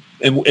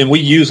 and we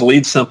use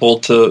Lead Simple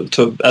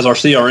to as our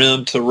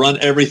CRM to run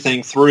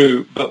everything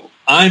through. But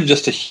I'm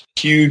just a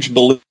huge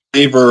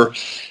believer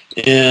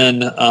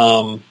in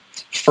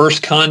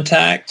first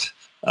contact.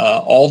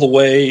 All the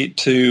way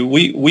to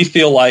we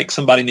feel like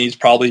somebody needs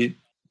probably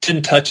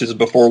 10 touches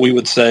before we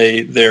would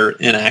say they're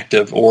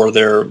inactive, or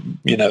they're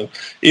either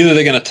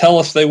they're going to tell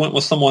us they went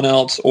with someone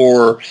else,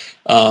 or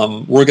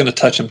we're going to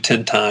touch them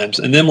 10 times,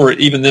 and then we're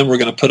going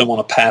to put them on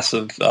a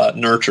passive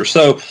nurture.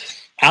 So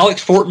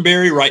Alex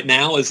Fortenberry right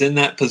now is in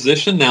that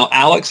position. Now,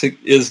 Alex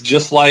is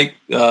just like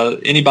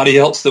anybody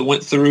else that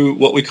went through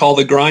what we call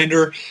the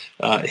grinder.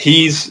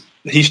 He's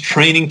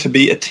training to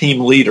be a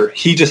team leader.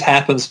 He just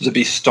happens to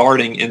be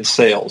starting in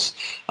sales.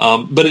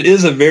 But it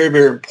is a very,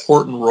 very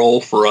important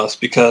role for us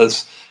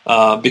because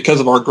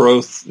of our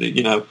growth,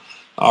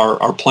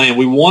 our plan.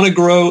 We want to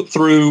grow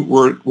through,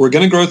 we're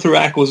going to grow through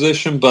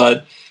acquisition,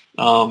 but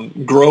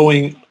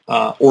growing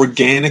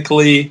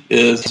organically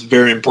is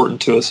very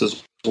important to us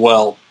as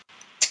well.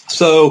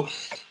 So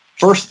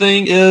first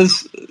thing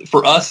is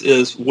for us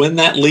is when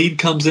that lead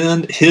comes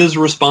in, his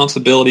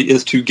responsibility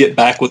is to get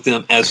back with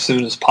them as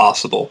soon as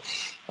possible.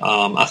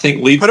 I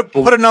think lead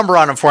put a number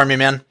on it for me,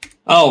 man.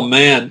 Oh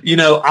man,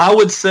 I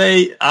would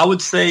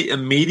say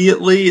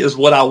immediately is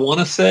what I want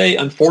to say.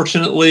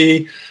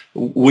 Unfortunately,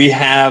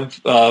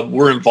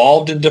 we're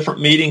involved in different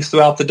meetings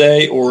throughout the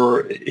day,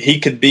 or he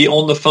could be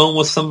on the phone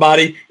with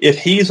somebody. If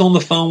he's on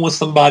the phone with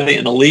somebody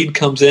and a lead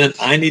comes in,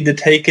 I need to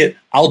take it.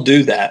 I'll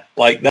do that.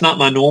 Like, that's not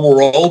my normal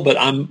role, but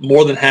I'm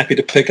more than happy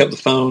to pick up the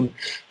phone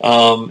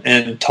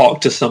and talk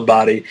to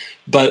somebody.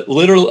 But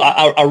literally,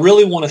 I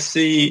really want to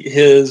see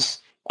his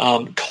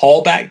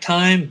callback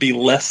time be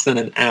less than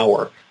an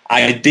hour.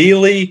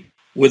 Ideally,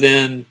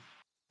 within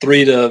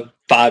 3 to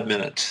 5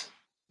 minutes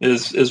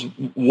is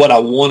what I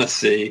want to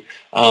see.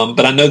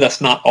 But I know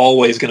that's not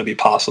always going to be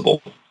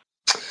possible.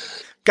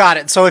 Got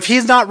it. So if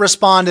he's not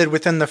responded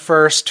within the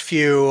first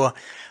few,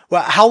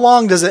 well, how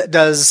long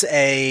does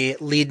a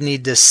lead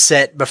need to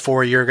sit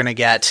before you're going to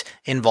get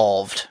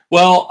involved?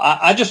 Well,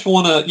 I just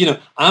want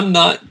to,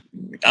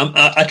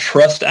 I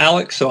trust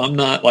Alex, so I'm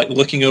not like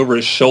looking over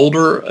his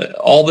shoulder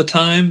all the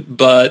time.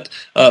 But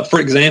for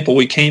example,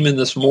 we came in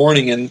this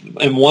morning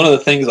and one of the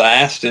things I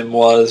asked him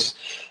was,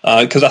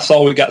 because I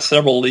saw we got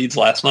several leads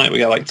last night. We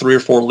got like 3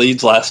 or 4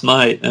 leads last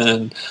night.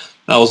 And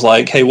I was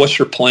like, hey, what's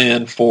your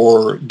plan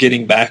for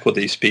getting back with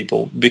these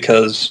people?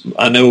 Because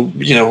I know,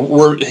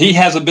 he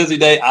has a busy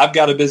day. I've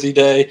got a busy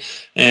day.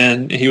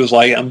 And he was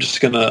like, I'm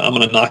going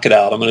to knock it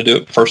out. I'm going to do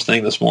it first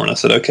thing this morning. I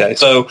said, okay.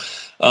 So,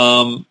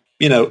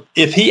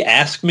 if he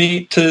asked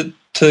me to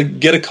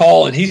get a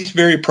call, and he's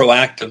very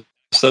proactive.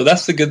 So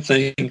that's the good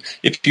thing.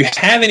 If you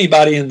have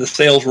anybody in the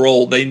sales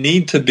role, they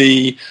need to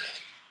be,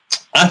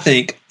 I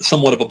think,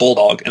 somewhat of a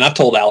bulldog. And I've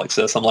told Alex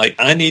this. I'm like,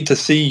 I need to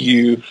see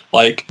you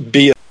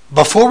be a...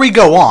 Before we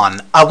go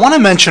on, I want to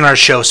mention our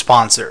show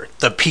sponsor,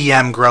 the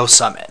PM Grow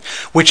Summit,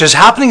 which is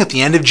happening at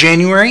the end of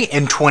January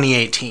in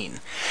 2018.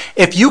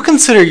 If you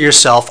consider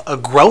yourself a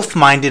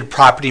growth-minded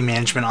property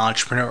management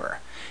entrepreneur,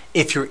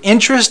 if you're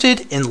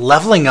interested in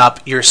leveling up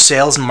your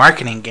sales and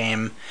marketing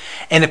game,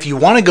 and if you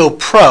want to go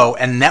pro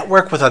and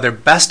network with other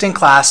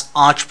best-in-class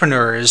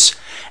entrepreneurs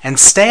and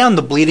stay on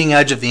the bleeding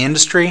edge of the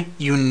industry,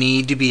 you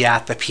need to be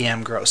at the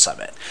PM Grow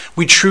Summit.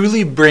 We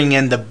truly bring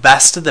in the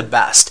best of the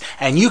best,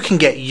 and you can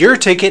get your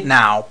ticket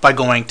now by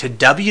going to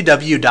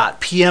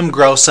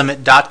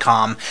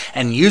www.pmgrowsummit.com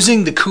and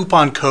using the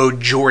coupon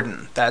code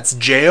JORDAN, that's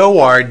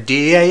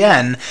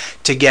JORDAN,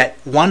 to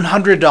get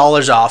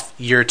 $100 off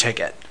your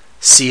ticket.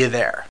 See you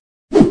there.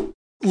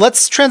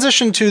 Let's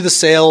transition to the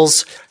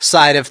sales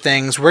side of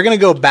things. We're going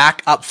to go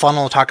back up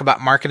funnel and talk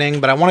about marketing,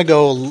 but I want to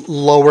go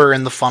lower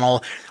in the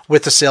funnel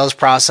with the sales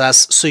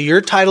process. So your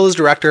title is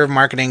Director of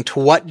Marketing. To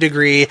what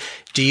degree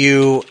do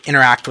you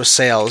interact with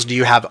sales? Do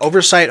you have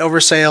oversight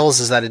over sales?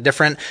 Is that a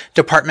different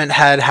department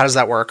head? How does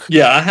that work?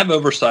 Yeah, I have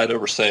oversight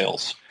over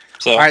sales.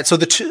 So. All right, so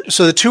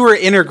the two are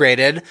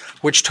integrated,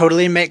 which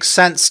totally makes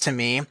sense to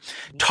me.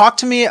 Talk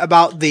to me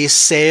about the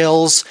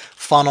sales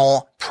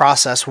funnel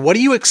process. What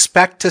do you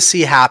expect to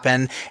see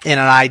happen in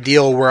an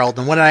ideal world?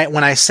 And when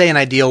I say an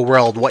ideal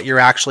world, what you're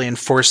actually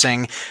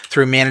enforcing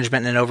through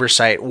management and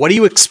oversight. What do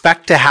you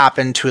expect to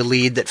happen to a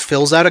lead that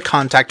fills out a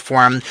contact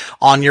form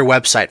on your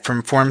website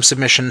from form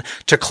submission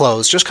to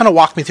close? Just kind of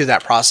walk me through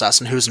that process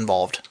and who's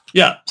involved.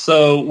 Yeah,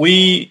 so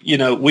we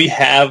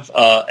have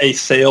a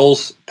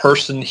sales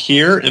person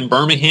here in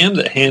Birmingham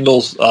that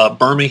handles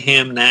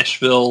Birmingham,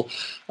 Nashville,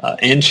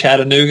 and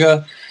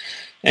Chattanooga.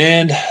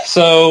 And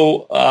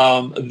so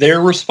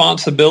their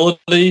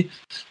responsibility,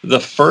 the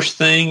first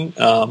thing,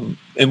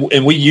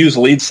 and we use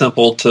Lead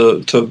Simple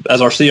to as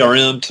our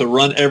CRM to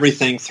run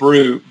everything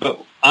through,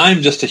 but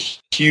I'm just a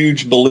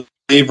huge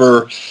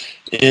believer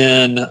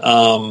in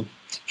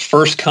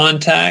first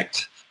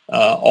contact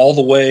all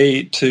the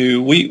way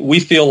to, we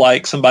feel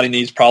like somebody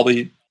needs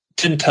probably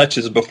 10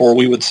 touches before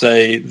we would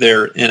say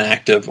they're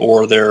inactive,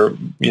 or they're,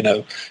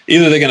 either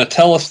they're going to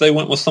tell us they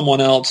went with someone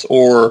else,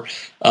 or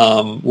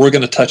we're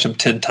going to touch them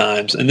 10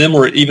 times. And then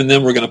we're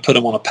going to put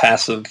them on a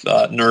passive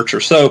nurture.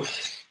 So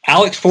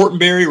Alex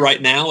Fortenberry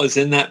right now is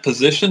in that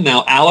position.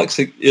 Now, Alex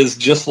is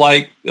just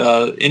like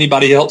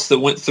anybody else that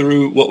went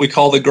through what we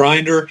call the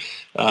grinder.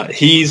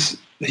 He's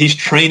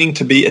training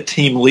to be a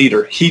team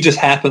leader. He just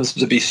happens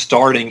to be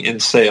starting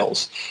in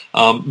sales.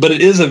 But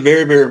it is a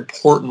very, very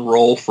important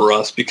role for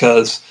us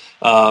because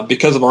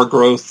of our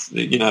growth,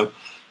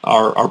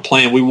 our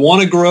plan. We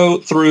want to grow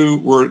through,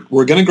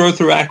 we're going to grow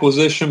through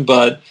acquisition,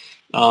 but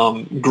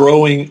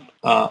growing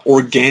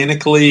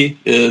organically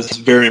is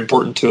very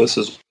important to us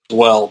as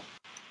well.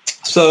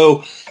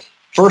 So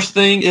first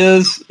thing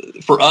is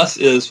for us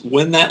is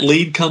when that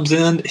lead comes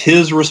in,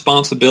 his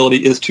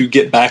responsibility is to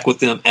get back with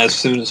them as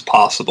soon as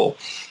possible.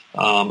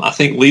 I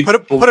think lead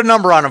put a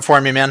number on it for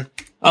me, man.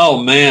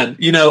 Oh man,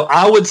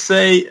 I would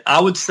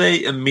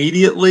say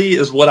immediately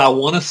is what I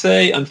want to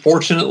say.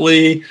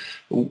 Unfortunately,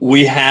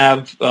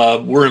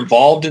 we're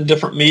involved in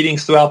different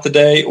meetings throughout the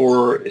day,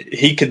 or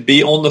he could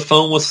be on the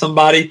phone with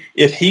somebody.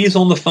 If he's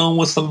on the phone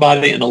with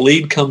somebody and a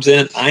lead comes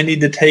in, I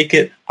need to take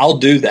it. I'll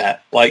do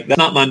that. Like, that's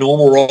not my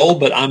normal role,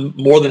 but I'm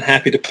more than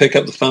happy to pick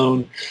up the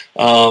phone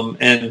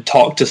and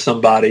talk to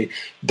somebody.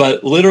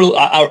 But literally,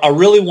 I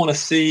really want to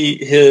see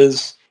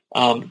his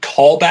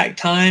callback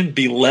time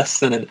be less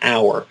than an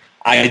hour.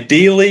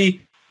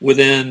 Ideally,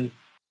 within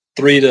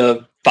 3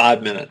 to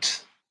 5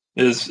 minutes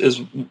is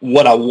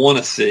what I want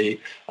to see.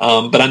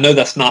 But I know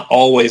that's not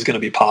always going to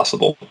be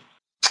possible.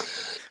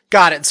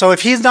 Got it. So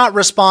if he's not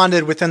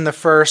responded within the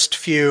first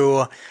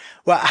few,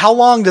 well, how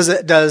long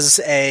does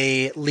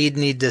a lead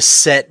need to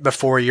sit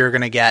before you're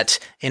going to get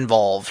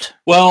involved?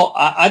 Well,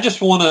 I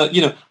just want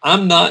to,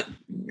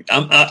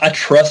 I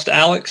trust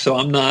Alex, so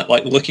I'm not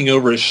like looking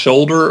over his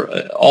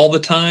shoulder all the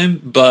time.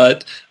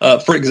 But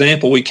for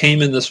example, we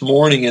came in this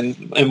morning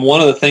and one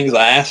of the things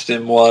I asked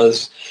him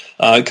was,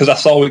 because I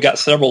saw we got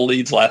several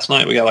leads last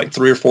night. We got like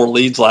 3 or 4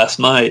 leads last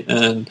night.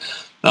 And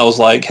I was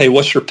like, hey,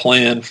 what's your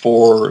plan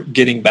for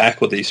getting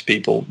back with these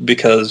people?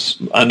 Because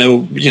I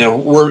know,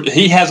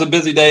 he has a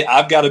busy day.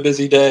 I've got a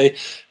busy day.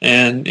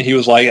 And he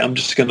was like, I'm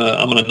going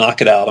to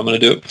knock it out. I'm going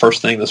to do it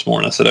first thing this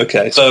morning. I said,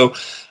 okay. So,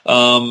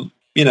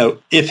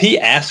 if he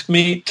asked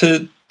me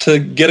to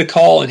get a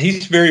call, and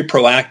he's very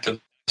proactive.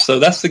 So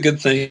that's the good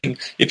thing.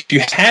 If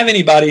you have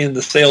anybody in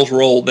the sales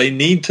role, they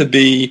need to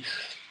be,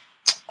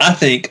 I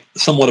think,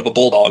 somewhat of a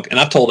bulldog. And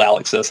I've told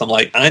Alex this. I'm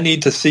like, I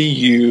need to see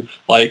you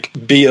like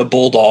be a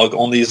bulldog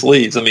on these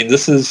leads. I mean,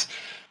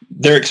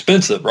 they're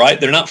expensive, right?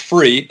 They're not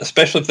free,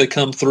 especially if they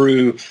come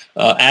through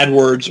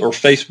AdWords or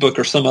Facebook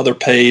or some other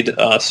paid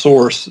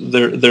source.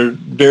 They're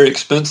very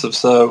expensive.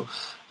 So,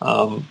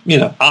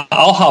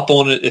 I'll hop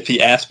on it if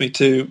he asks me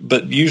to,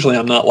 but usually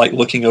I'm not like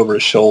looking over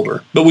his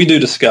shoulder. But we do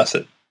discuss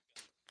it.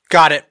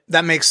 Got it.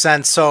 That makes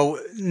sense. So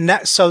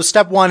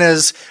step 1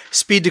 is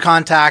speed to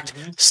contact.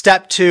 Mm-hmm.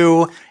 Step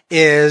 2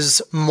 is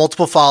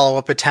multiple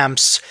follow-up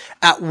attempts.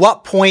 At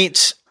what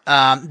point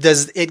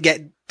does it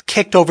get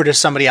kicked over to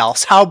somebody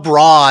else? How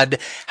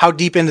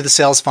deep into the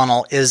sales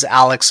funnel is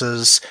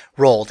Alex's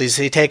role? Does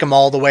he take them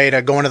all the way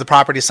to going to the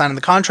property, signing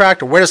the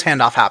contract, or where does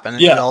handoff happen?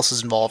 And who else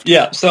is involved?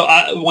 Yeah. So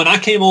when I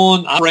came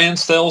on, I ran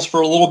sales for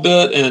a little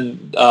bit,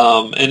 and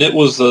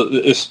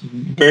it's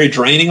very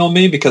draining on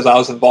me because I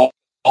was involved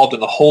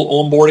in the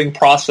whole onboarding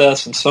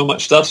process and so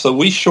much stuff. So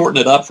we shorten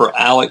it up for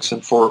Alex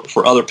and for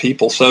other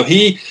people. So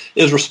he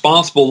is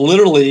responsible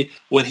literally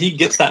when he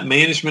gets that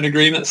management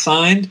agreement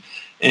signed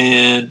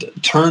and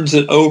turns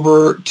it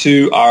over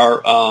to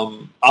our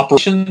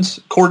operations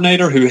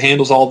coordinator who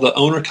handles all the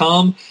owner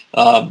comm.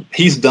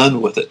 He's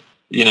done with it.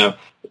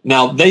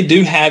 Now they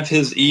do have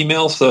his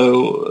email,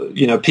 so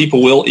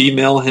people will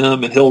email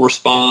him and he'll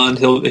respond.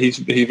 He's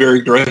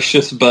very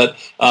gracious, but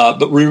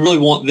we really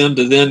want them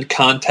to then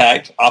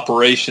contact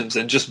operations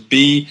and just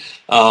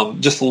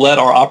let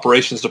our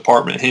operations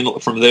department handle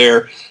it from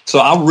there. So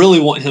I really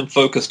want him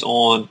focused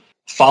on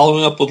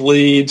following up with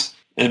leads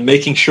and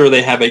making sure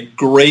they have a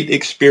great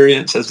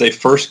experience as they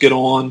first get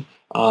on.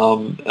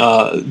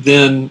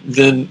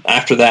 Then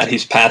after that,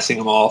 he's passing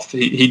them off.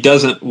 He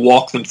doesn't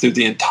walk them through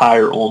the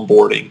entire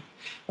onboarding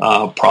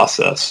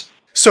process.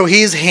 So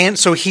he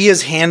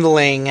is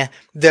handling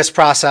this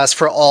process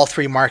for all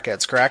 3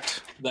 markets,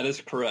 correct? That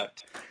is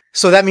correct.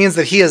 So that means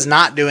that he is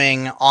not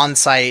doing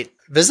on-site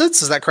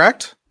visits. Is that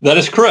correct? That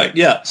is correct.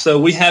 Yeah.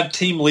 So we have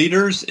team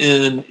leaders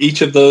in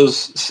each of those.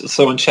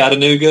 So in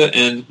Chattanooga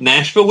and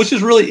Nashville, which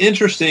is really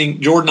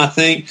interesting, Jordan, I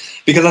think,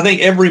 because I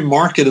think every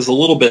market is a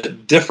little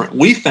bit different.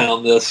 We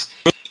found this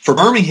for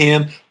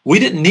Birmingham. We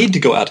didn't need to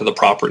go out to the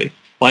property.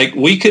 Like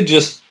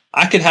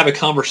I could have a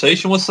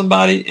conversation with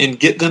somebody and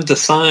get them to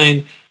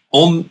sign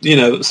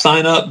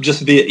up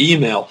just via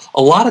email.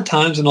 A lot of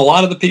times, and a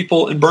lot of the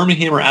people in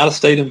Birmingham are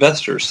out-of-state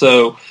investors,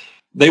 so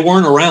they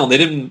weren't around. They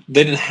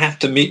didn't have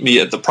to meet me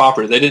at the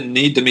property. They didn't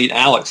need to meet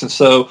Alex. And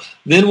so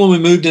then when we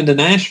moved into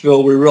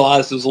Nashville, we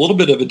realized it was a little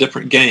bit of a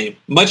different game,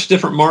 much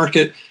different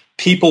market.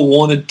 People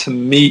wanted to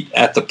meet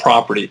at the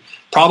property.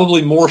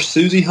 Probably more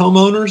Susie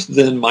homeowners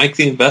than Mike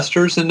the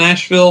investors in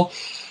Nashville.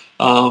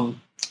 And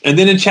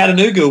then in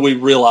Chattanooga, we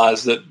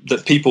realized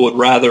that people would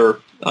rather,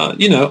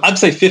 I'd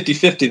say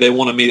 50-50, they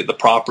want to meet at the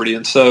property.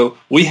 And so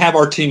we have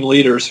our team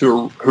leaders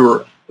who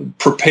are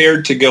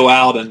prepared to go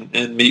out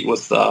and meet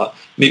with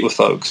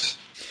folks.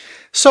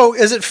 So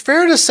is it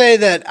fair to say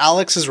that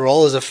Alex's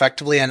role is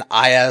effectively an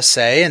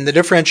ISA, and the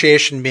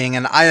differentiation being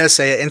an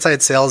ISA,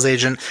 inside sales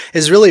agent,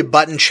 is really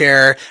button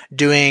chair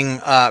doing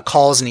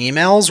calls and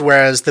emails,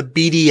 whereas the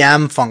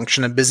BDM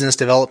function, a business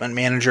development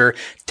manager,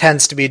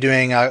 tends to be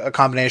doing a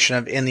combination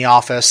of in the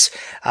office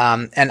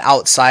and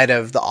outside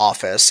of the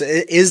office.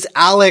 Is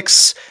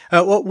Alex,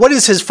 what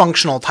is his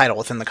functional title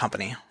within the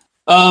company?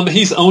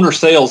 He's owner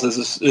sales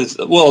is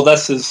well,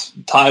 that's his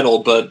title,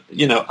 but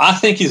I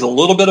think he's a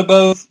little bit of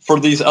both. For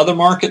these other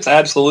markets,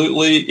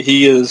 absolutely,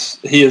 he is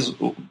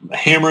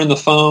hammering the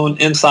phone,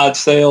 inside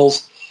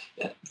sales.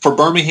 For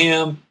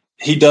Birmingham,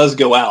 he does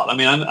go out. I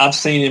mean, I've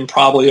seen him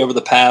probably over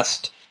the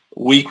past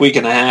week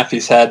and a half.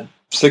 He's had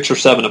 6 or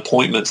 7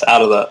 appointments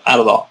out of the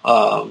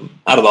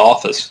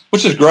office,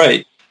 which is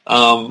great.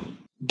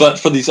 But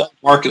for these other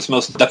markets,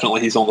 most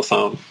definitely he's on the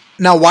phone.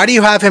 Now, why do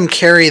you have him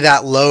carry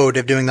that load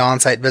of doing the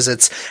on-site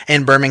visits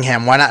in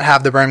Birmingham? Why not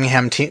have the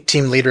Birmingham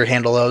team leader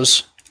handle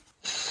those?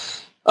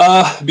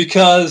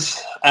 Because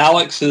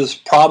Alex has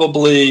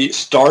probably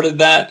started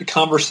that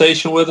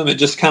conversation with him. It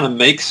just kind of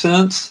makes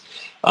sense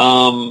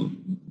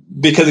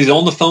because he's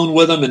on the phone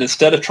with him, and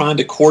instead of trying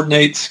to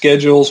coordinate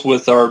schedules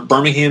with our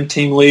Birmingham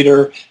team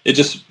leader, it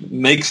just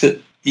makes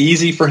it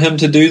easy for him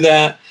to do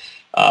that.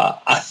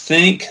 I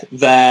think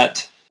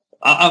that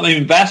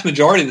vast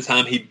majority of the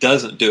time he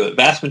doesn't do it.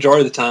 Vast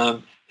majority of the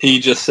time he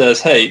just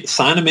says, hey,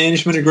 sign a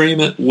management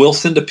agreement. We'll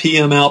send a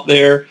PM out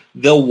there.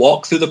 They'll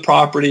walk through the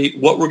property.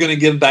 What we're going to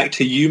give back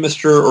to you,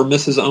 Mr. or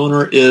Mrs.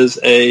 Owner, is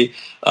an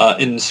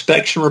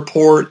inspection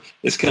report.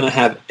 It's going to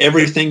have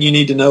everything you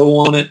need to know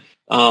on it.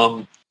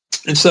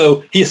 And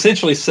so he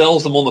essentially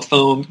sells them on the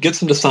phone, gets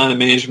them to sign a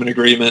management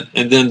agreement,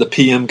 and then the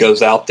PM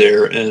goes out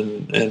there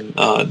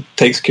and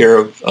takes care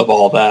of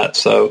all that.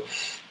 So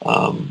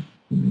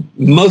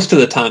most of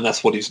the time,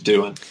 that's what he's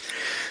doing.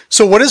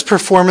 So what does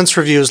performance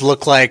reviews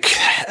look like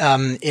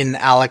in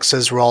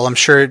Alex's role? I'm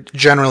sure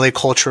generally,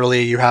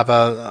 culturally, you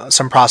have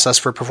some process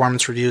for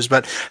performance reviews,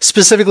 but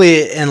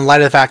specifically in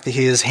light of the fact that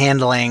he is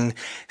handling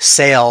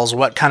sales,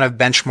 what kind of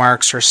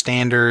benchmarks or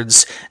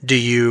standards do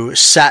you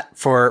set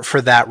for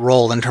that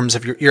role in terms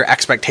of your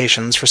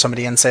expectations for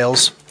somebody in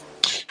sales?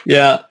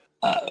 Yeah,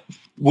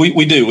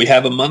 we do. We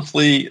have a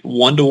monthly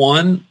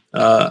one-to-one,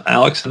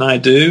 Alex and I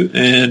do,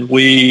 and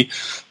we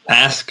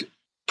ask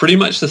pretty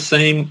much the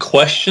same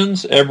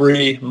questions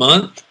every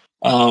month.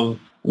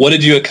 What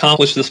did you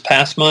accomplish this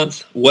past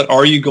month? What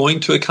are you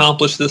going to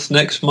accomplish this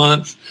next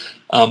month?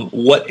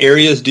 What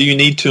areas do you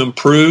need to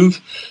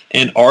improve?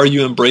 And are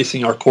you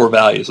embracing our core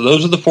values? So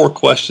those are the 4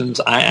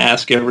 questions I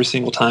ask every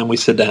single time we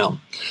sit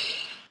down.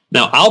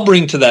 Now, I'll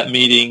bring to that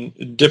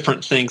meeting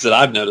different things that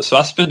I've noticed. So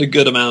I spend a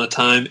good amount of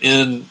time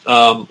in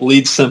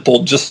Lead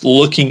Simple just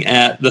looking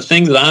at the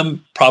thing that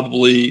I'm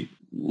probably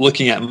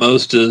looking at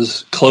most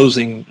is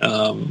closing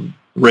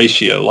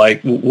ratio.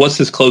 Like, what's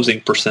his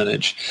closing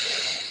percentage?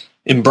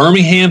 In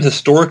Birmingham,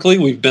 historically,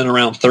 we've been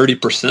around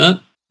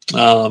 30%,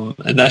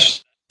 and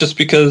that's just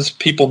because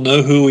people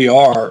know who we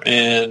are,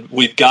 and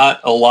we've got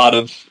a lot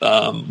of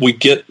we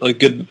get a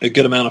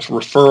good amount of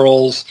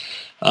referrals.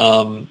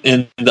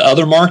 In the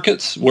other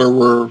markets where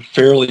we're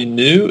fairly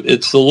new,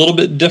 it's a little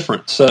bit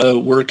different. So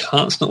we're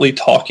constantly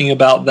talking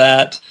about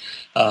that.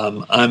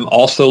 I'm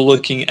also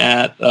looking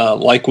at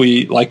like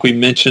we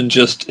mentioned,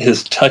 just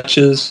his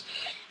touches.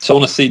 So I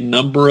want to see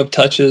number of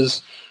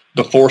touches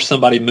before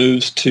somebody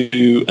moves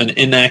to an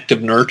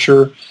inactive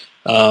nurture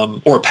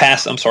or a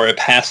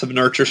passive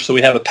nurture. So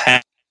we have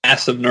a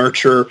passive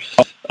nurture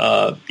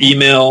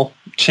email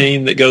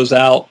chain that goes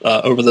out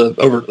over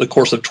the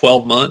course of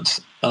 12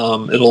 months.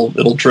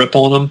 It'll drip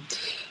on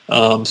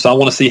them. So I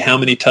want to see how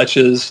many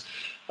touches.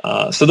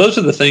 So those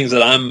are the things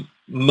that I'm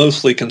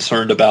mostly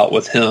concerned about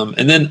with him.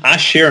 And then I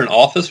share an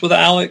office with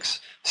Alex,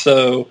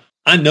 so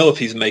I know if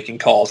he's making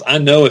calls. I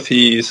know if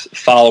he's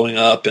following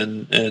up, so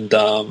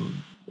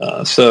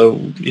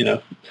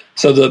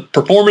the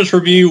performance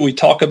review, we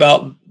talk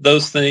about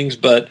those things,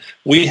 but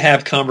we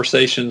have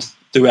conversations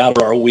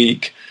throughout our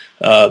week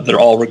that are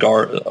all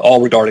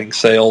regarding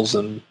sales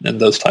and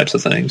those types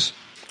of things.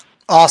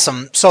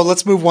 Awesome. So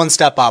let's move one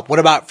step up. What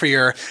about for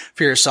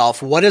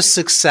yourself? What does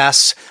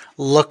success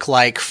look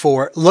like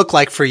for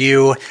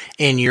you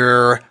in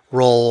your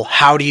role?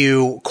 How do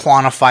you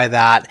quantify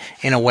that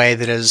in a way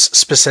that is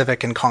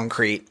specific and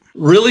concrete?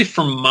 Really,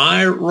 from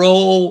my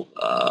role,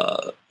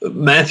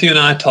 Matthew and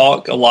I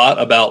talk a lot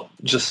about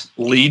just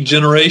lead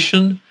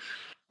generation.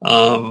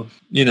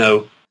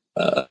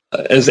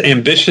 As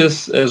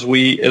ambitious as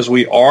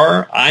we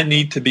are, I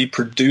need to be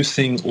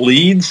producing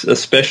leads,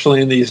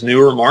 especially in these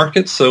newer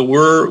markets. So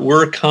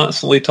we're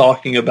constantly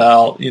talking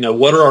about,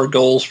 what are our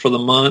goals for the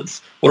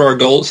month? What are our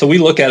goals? So we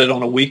look at it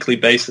on a weekly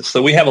basis.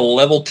 So we have a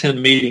level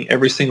 10 meeting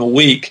every single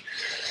week.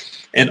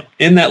 And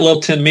in that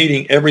level 10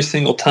 meeting, every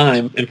single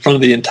time in front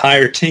of the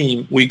entire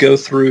team, we go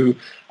through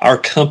our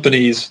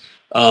company's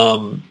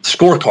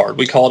scorecard.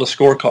 We call it a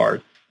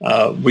scorecard.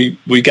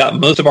 We got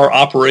most of our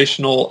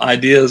operational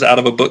ideas out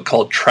of a book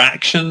called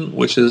Traction,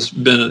 which has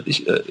been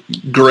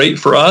great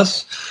for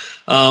us.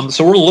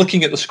 So we're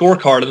looking at the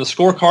scorecard, and the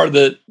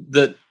scorecard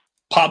that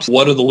pops,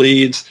 what are the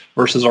leads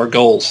versus our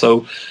goals.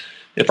 So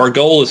if our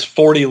goal is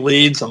 40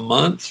 leads a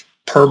month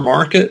per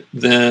market,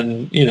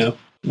 then,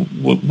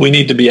 we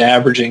need to be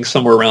averaging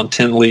somewhere around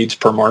 10 leads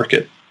per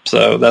market.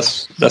 So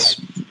that's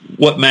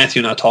what Matthew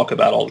and I talk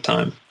about all the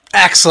time.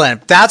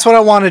 Excellent. That's what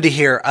I wanted to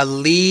hear. A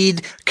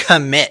lead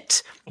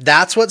commit.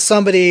 That's what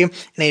somebody in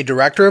a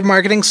director of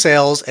marketing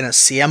sales and a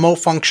CMO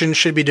function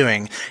should be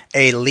doing.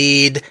 A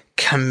lead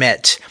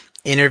commit.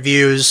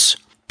 Interviews,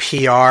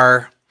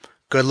 PR,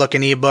 good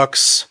looking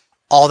ebooks,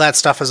 all that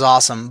stuff is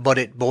awesome, but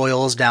it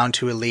boils down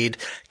to a lead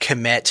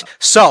commit.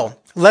 So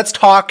let's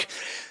talk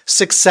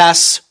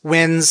success,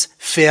 wins,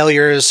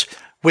 failures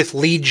with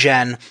lead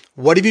gen.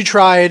 What have you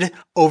tried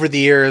over the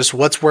years?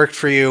 What's worked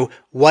for you?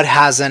 What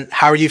hasn't?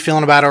 How are you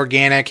feeling about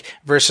organic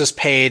versus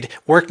paid?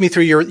 Work me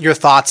through your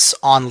thoughts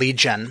on lead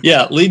gen.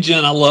 Yeah, lead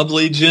gen. I love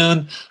lead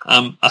gen.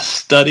 I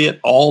study it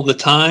all the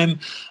time.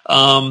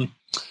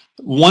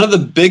 One of the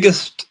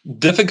biggest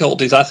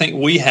difficulties I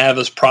think we have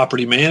as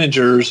property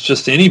managers,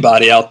 just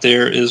anybody out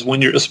there, is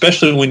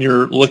especially when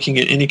you're looking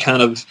at any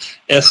kind of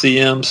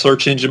SEM,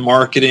 search engine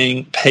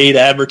marketing, paid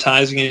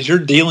advertising, is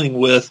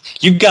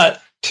you've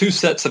got two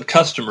sets of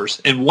customers,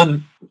 and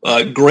one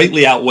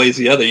greatly outweighs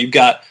the other. You've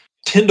got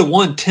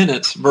 10-to-1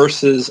 tenants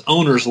versus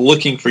owners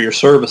looking for your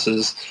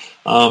services.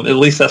 At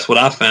least that's what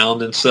I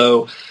found. And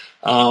so,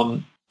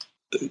 I'll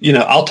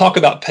talk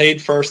about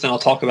paid first, and I'll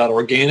talk about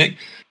organic.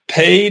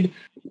 Paid,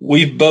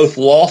 we've both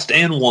lost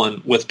and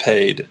won with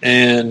paid,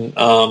 and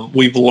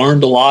we've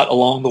learned a lot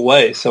along the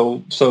way.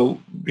 So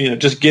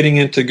just getting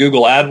into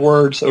Google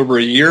AdWords over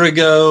a year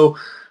ago,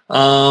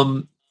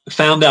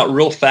 found out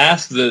real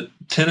fast that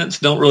tenants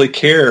don't really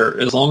care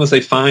as long as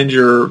they find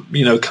your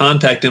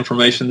contact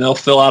information. They'll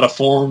fill out a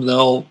form,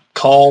 they'll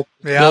call,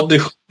 they'll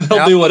do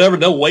whatever.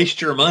 They'll waste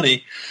your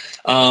money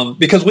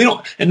because we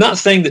don't. And not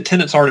saying that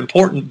tenants aren't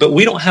important, but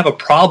we don't have a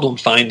problem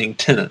finding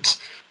tenants.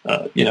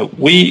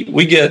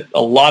 We get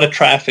a lot of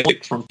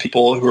traffic from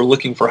people who are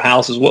looking for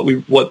houses.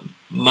 What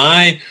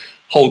my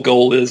whole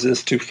goal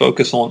is to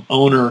focus on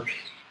owner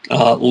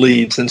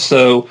leads, and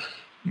so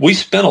we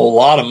spent a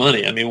lot of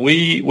money. I mean,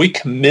 we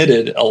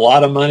committed a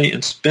lot of money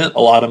and spent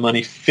a lot of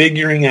money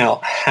figuring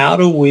out how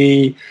do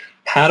we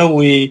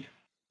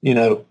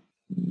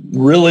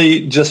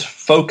really just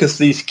focus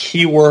these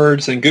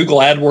keywords, and Google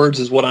AdWords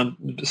is what I'm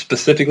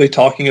specifically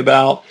talking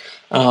about.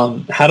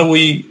 How do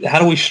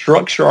we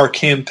structure our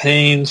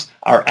campaigns,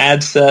 our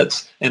ad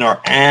sets, and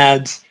our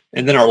ads,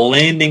 and then our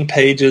landing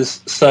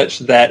pages such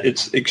that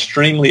it's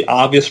extremely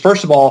obvious?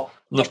 First of all,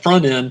 on the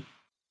front end,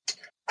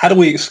 how do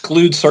we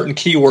exclude certain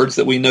keywords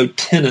that we know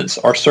tenants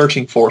are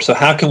searching for? So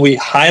how can we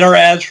hide our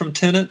ads from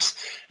tenants,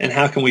 and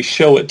how can we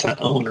show it to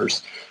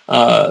owners?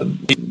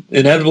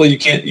 Inevitably, you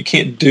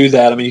can't do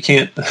that. I mean, you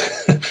can't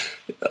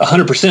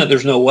 100%.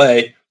 There's no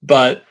way.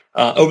 But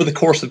over the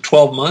course of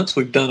 12 months,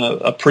 we've done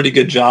a pretty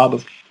good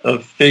job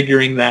of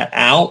figuring that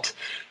out.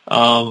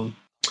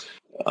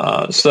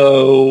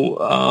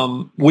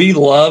 So we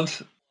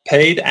love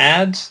paid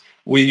ads.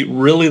 We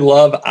really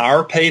love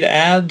our paid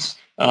ads.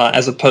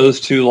 As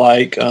opposed to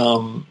like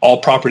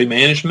all property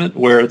management,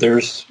 where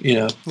there's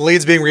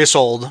leads being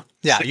resold.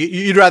 Yeah,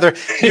 you'd rather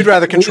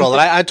control it.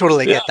 I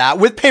totally get that.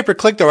 With pay per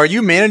click though, are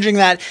you managing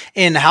that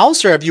in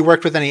house, or have you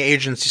worked with any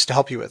agencies to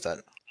help you with it?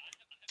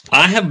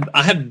 I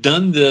have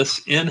done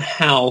this in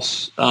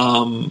house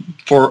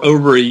for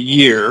over a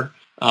year,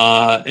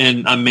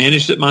 and I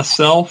managed it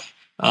myself.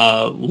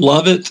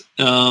 Love it.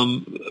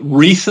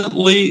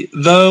 Recently,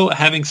 though,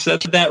 having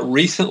said that,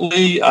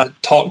 I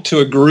talked to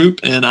a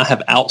group and I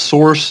have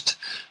outsourced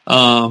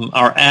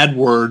our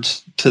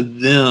AdWords to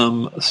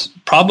them.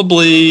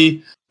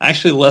 Probably,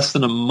 actually, less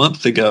than a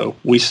month ago,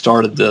 we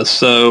started this.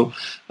 So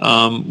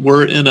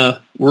we're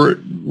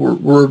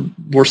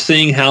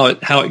seeing how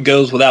it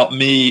goes without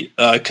me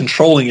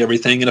controlling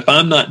everything. And if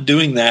I'm not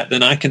doing that,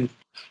 then I can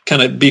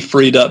kind of be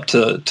freed up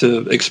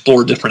to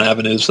explore different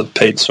avenues of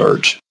paid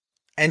search.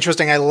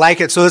 Interesting. I like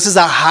it. So this is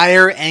a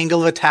higher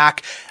angle of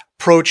attack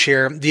approach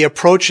here. The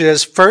approach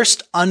is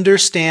first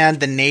understand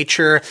the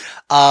nature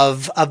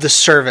of the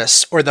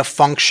service or the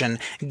function.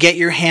 Get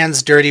your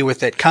hands dirty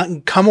with it.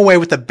 Come away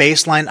with a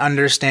baseline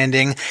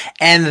understanding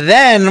and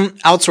then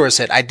outsource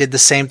it. I did the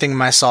same thing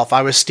myself.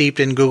 I was steeped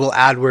in Google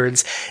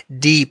AdWords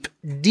deep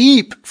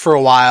for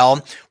a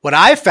while. What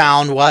I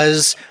found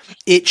was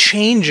it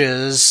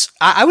changes.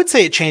 I would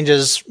say it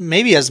changes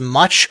maybe as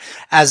much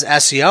as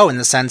SEO in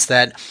the sense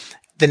that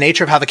the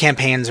nature of how the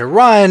campaigns are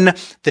run,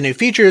 the new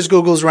features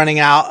Google's rolling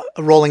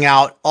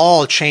out,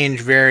 all change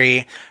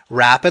very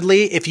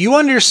rapidly. If you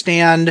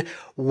understand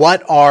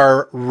what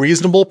are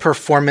reasonable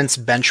performance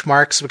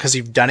benchmarks because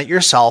you've done it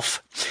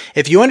yourself,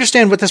 if you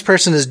understand what this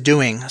person is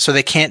doing so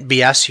they can't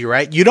BS you,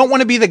 right? You don't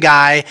want to be the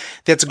guy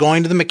that's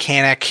going to the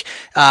mechanic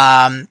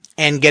and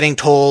getting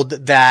told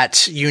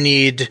that you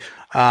need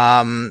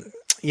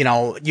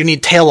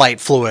taillight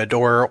fluid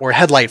or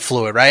headlight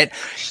fluid, right?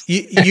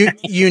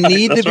 You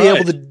need to be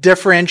able to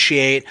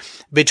differentiate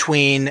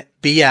between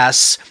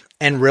BS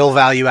and real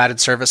value added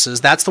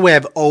services. That's the way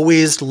I've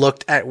always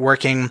looked at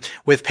working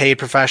with paid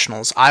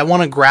professionals. I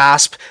want to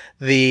grasp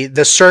the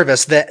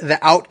service, the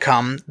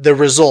outcome, the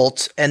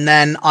result, and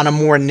then on a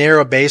more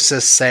narrow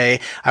basis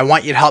say, I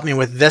want you to help me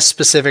with this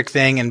specific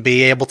thing and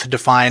be able to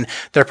define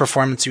the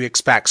performance you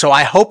expect. So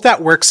I hope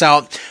that works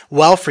out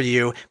well for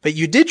you. But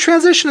you did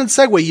transition and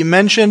segue. You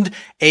mentioned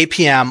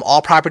APM,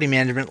 all property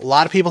management. A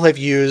lot of people have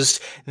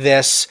used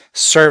this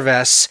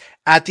service.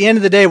 At the end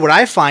of the day, what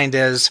I find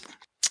is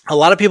a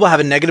lot of people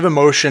have a negative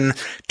emotion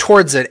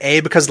towards it.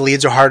 A, because the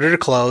leads are harder to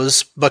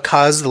close,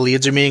 because the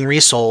leads are being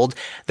resold.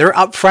 They're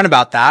upfront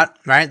about that,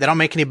 right? They don't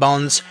make any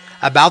bones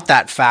about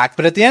that fact.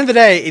 But at the end of the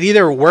day, it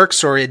either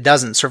works or it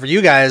doesn't. So for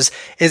you guys,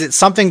 is it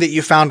something that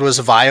you found was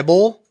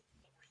viable?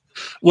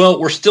 Well,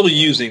 we're still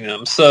using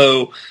them.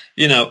 So,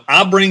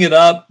 I bring it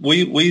up.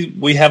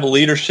 We have a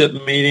leadership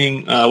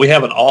meeting. We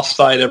have an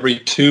offsite every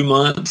 2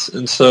 months.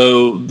 And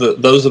so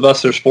those of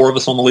us, there's 4 of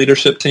us on the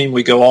leadership team.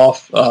 We go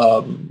off,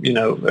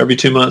 every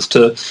 2 months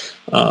to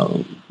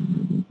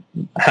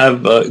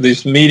have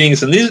these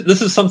meetings. And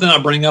this is something I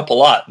bring up a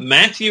lot.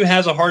 Matthew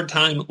has a hard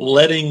time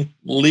letting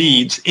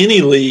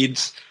any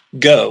leads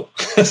go.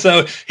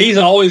 So he's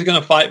always going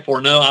to fight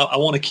for, no, I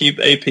want to keep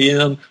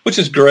APM, which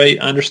is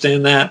great. I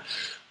understand that.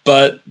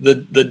 But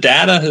the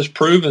data has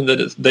proven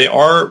that they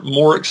are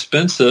more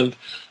expensive.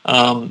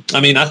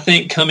 I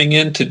think coming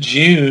into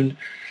June,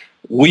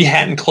 we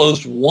hadn't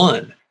closed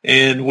one,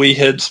 and we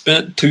had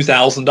spent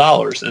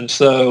 $2,000. And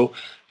so,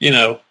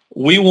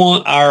 we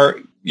want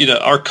our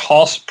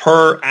cost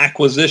per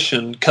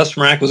acquisition,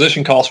 customer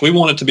acquisition cost, we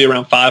want it to be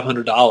around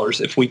 $500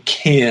 if we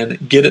can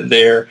get it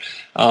there.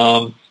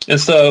 And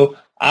so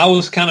I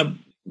was kind of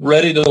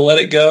ready to let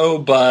it go,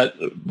 but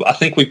I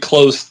think we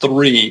closed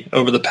 3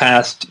 over the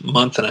past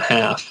month and a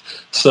half.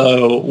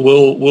 So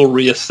we'll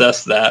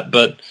reassess that.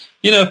 But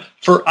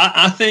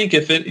I think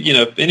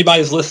if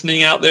anybody's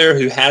listening out there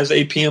who has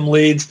APM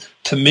leads,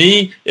 to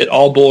me it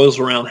all boils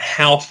around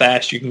how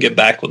fast you can get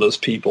back with those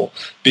people,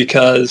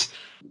 because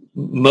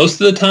most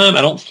of the time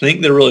I don't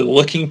think they're really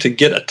looking to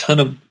get a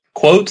ton of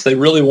quotes. They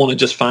really want to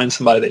just find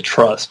somebody they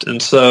trust.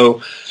 And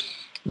so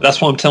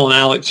that's why I'm telling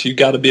Alex, you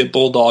got to be a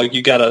bulldog.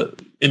 You got to.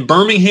 In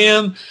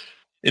Birmingham,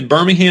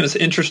 it's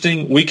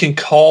interesting. We can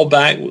call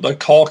back. The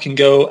call can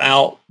go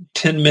out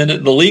 10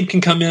 minutes. The lead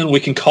can come in. We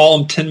can call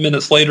them 10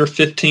 minutes later,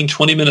 15,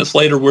 20 minutes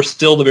later. We're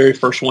still the very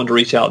first one to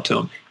reach out to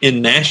them.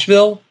 In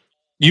Nashville,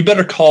 you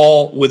better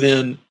call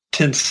within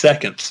 10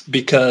 seconds,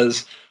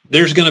 because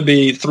there's going to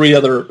be 3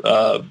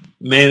 other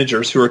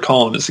managers who are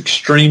calling. It's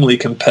extremely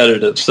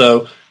competitive.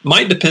 So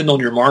might depend on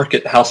your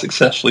market, how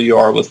successful you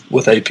are with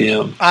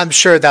APM. I'm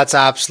sure that's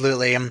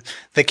absolutely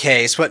the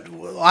case. But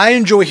I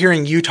enjoy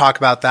hearing you talk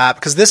about that,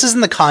 because this is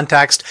in the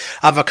context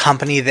of a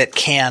company that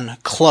can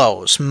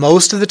close.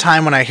 Most of the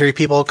time when I hear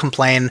people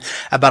complain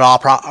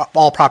about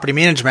all property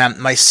management,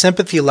 my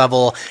sympathy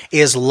level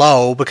is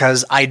low,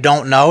 because I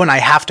don't know, and I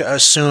have to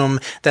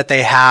assume that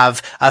they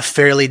have a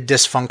fairly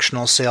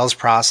dysfunctional sales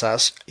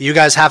process. You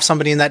guys have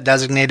somebody in that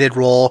designated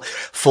role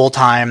full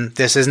time.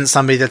 This isn't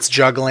somebody that's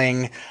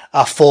juggling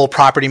a full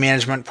property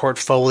management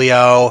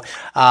portfolio,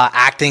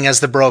 acting as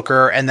the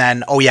broker, and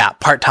then,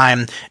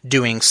 part-time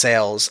doing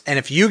sales. And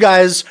if you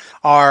guys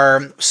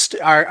are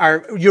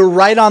you're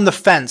right on the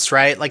fence,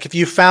 right? Like if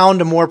you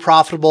found a more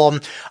profitable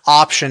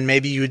option,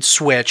 maybe you'd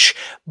switch,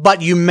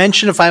 but you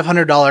mentioned a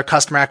 $500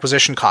 customer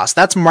acquisition cost.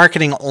 That's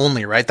marketing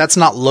only, right? That's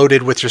not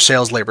loaded with your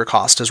sales labor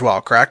cost as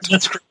well, correct?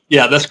 That's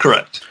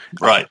correct.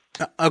 Right.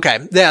 Okay.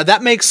 Yeah,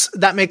 that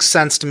makes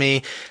sense to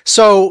me.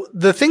 So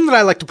the thing that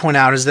I like to point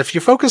out is that if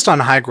you're focused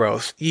on high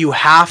growth, you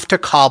have to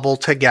cobble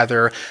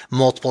together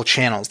multiple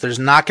channels. There's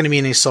not going to be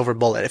any silver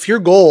bullet. If your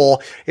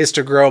goal is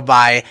to grow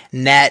by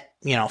net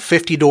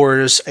 50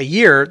 doors a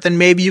year, then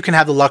maybe you can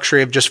have the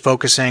luxury of just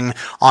focusing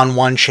on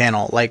one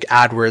channel, like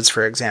AdWords,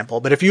 for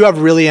example. But if you have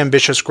really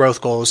ambitious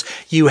growth goals,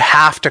 you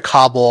have to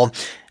cobble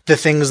the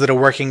things that are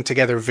working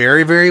together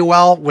very, very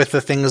well with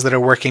the things that are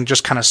working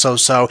just kind of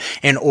so-so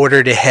in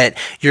order to hit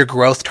your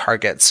growth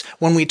targets.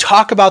 When we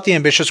talk about the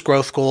ambitious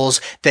growth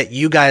goals that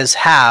you guys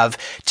have,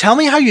 tell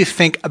me how you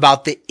think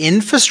about the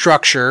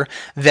infrastructure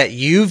that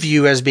you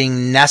view as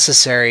being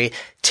necessary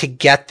to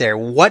get there.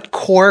 What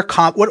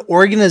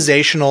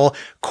organizational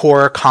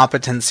core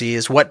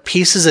competencies, what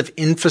pieces of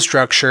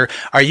infrastructure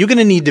are you going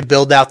to need to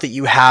build out that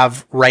you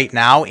have right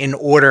now in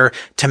order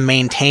to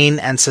maintain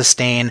and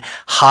sustain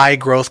high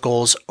growth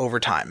goals over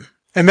time?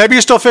 And maybe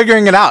you're still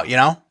figuring it out,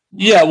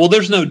 Yeah, well,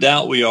 there's no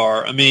doubt we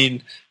are. I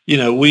mean,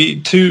 we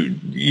 2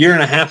 year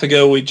and a half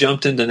ago, we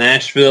jumped into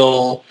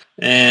Nashville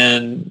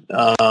and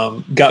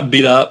got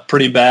beat up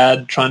pretty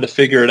bad trying to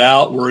figure it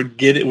out.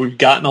 We've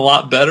gotten a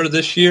lot better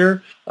this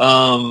year.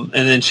 And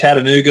then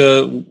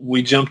Chattanooga,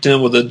 we jumped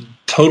in with a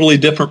totally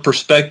different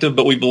perspective,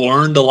 but we've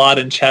learned a lot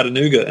in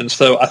Chattanooga. And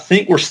so I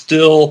think we're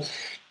still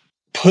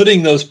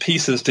putting those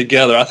pieces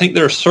together. I think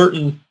there are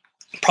certain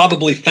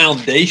probably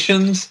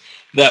foundations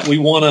that we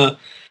want to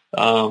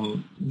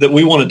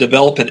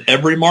develop in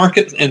every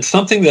market. And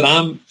something that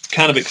I'm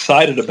kind of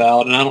excited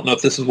about, and I don't know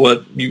if this is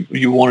what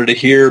you wanted to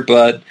hear,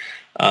 but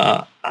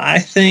I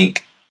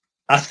think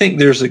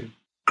there's a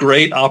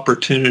great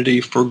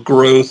opportunity for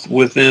growth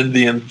within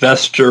the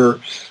investor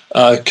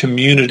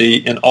community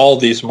in all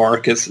these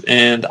markets,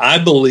 and I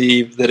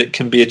believe that it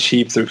can be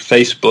achieved through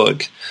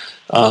Facebook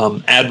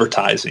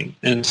advertising.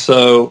 And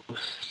so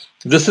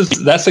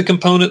that's a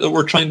component that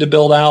we're trying to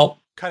build out.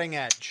 Cutting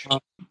edge.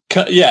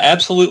 Yeah,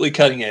 absolutely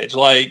cutting edge,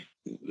 like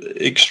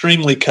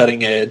extremely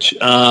cutting edge.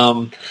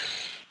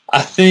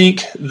 I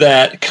think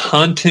that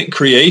content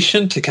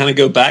creation, to kind of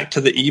go back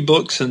to the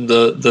ebooks and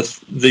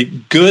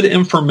the good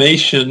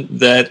information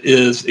that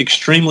is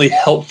extremely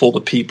helpful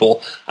to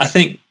people, I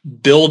think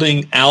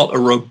building out a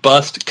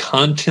robust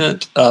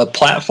content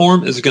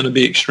platform is going to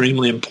be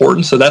extremely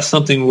important. So that's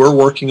something we're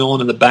working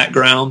on in the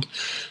background,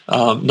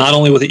 not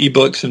only with the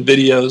ebooks and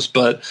videos,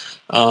 but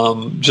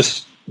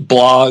just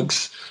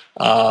blogs,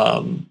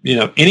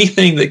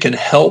 anything that can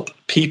help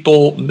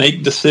people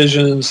make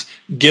decisions,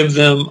 give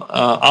them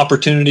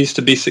opportunities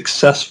to be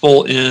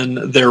successful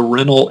in their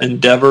rental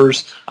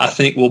endeavors, I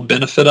think will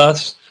benefit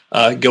us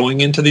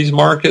going into these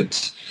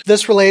markets.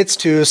 This relates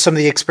to some of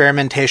the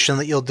experimentation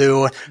that you'll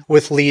do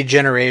with lead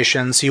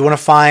generation. So you want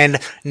to find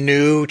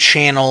new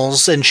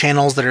channels and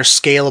channels that are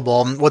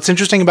scalable. What's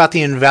interesting about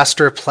the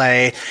investor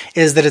play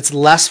is that it's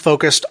less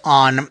focused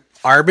on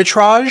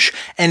arbitrage,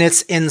 and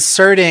it's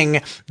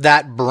inserting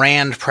that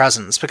brand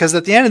presence, because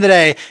at the end of the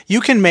day,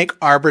 you can make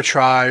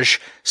arbitrage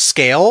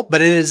scale,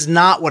 but it is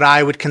not what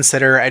I would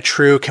consider a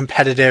true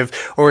competitive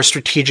or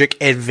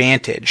strategic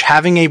advantage.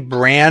 Having a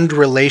brand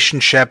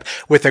relationship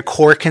with a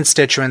core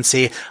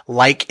constituency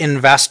like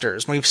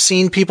investors. We've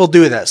seen people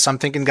do this. I'm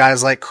thinking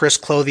guys like Chris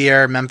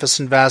Clothier, Memphis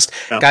Invest,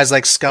 guys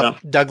like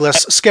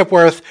Douglas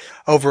Skipworth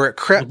over at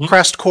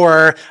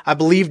Crestcore. I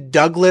believe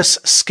Douglas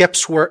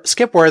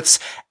Skipworth's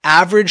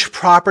average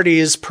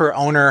properties per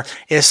owner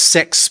is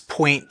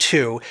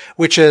 6.2,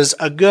 which is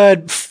a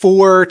good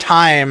 4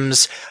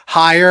 times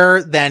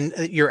higher than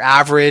your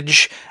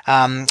average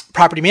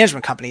property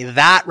management company.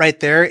 That right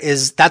there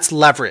that's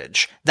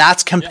leverage.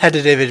 That's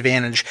competitive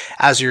advantage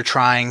as you're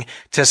trying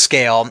to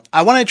scale.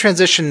 I want to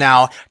transition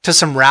now to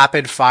some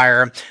rapid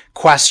fire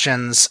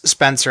questions,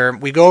 Spencer.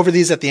 We go over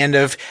these at the end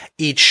of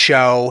each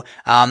show.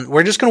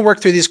 We're just going to work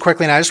through these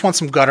quickly, and I just want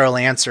some guttural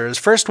answers.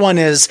 First one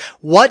is,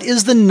 what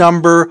is the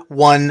number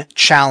one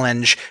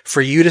challenge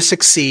for you to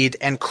succeed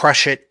and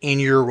crush it in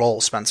your role,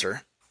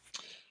 Spencer?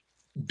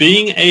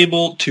 Being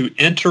able to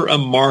enter a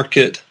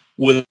market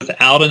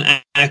without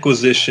an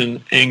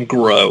acquisition and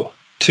grow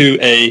to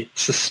a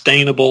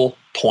sustainable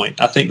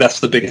point. I think that's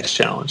the biggest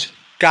challenge.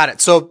 Got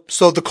it. So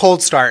the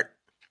cold start.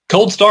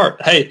 Cold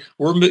start. Hey,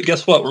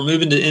 guess what? We're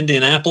moving to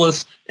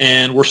Indianapolis,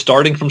 and we're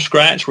starting from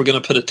scratch. We're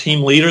going to put a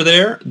team leader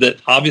there that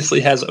obviously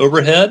has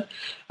overhead,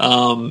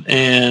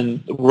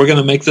 and we're going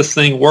to make this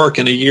thing work.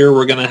 In a year,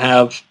 we're going to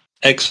have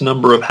X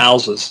number of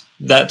houses.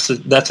 That's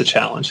a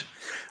challenge.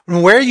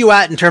 Where are you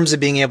at in terms of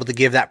being able to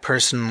give that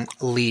person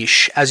a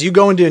leash? As you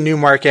go into a new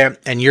market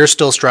and you're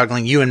still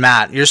struggling, you and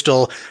Matt, you're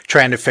still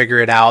trying to figure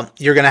it out.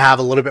 You're going to have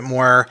a little bit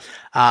more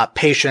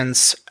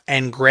patience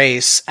and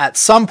grace. At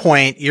some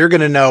point, you're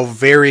going to know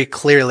very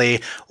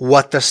clearly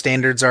what the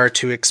standards are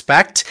to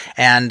expect,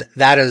 and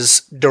that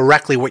is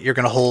directly what you're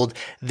going to hold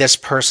this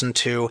person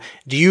to.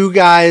 Do you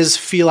guys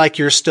feel like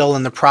you're still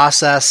in the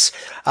process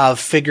of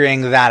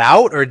figuring that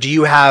out, or do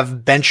you have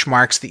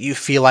benchmarks that you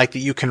feel like that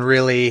you can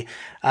really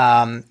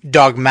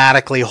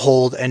dogmatically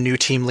hold a new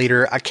team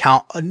leader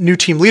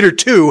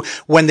to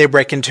when they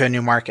break into a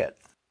new market?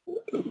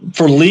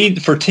 For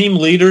team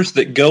leaders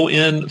that go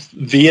in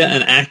via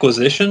an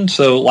acquisition,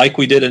 so like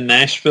we did in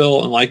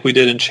Nashville and like we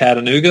did in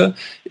Chattanooga,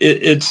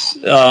 it's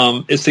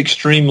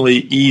extremely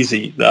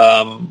easy.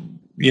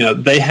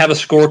 They have a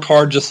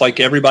scorecard just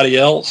like everybody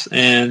else,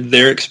 and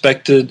they're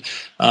expected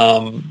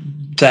to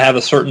have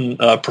a certain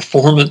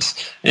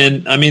performance.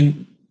 And I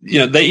mean,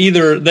 they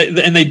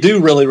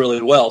do really,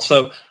 really well.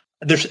 So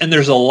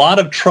there's a lot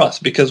of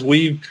trust, because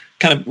we've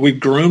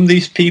groomed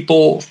these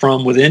people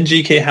from within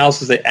GK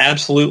Houses. They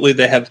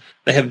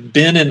have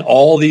been in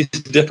all these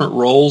different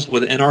roles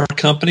within our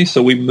company.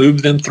 So we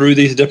move them through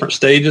these different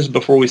stages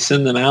before we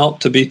send them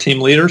out to be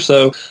team leaders.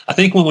 So I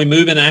think when we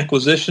move in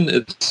acquisition,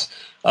 it's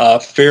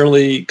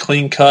fairly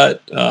clean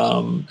cut.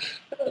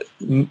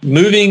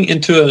 Moving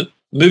into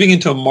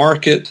a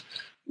market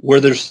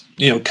where there's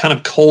kind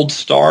of cold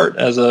start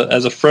as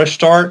a fresh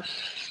start,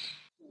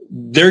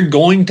 they're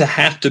going to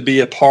have to be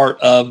a part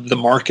of the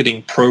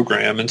marketing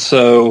program. And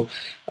so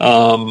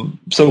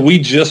we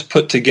just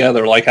put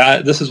together,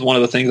 this is one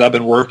of the things I've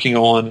been working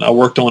on. I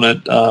worked on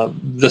it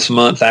this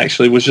month,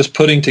 actually, was just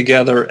putting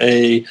together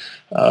a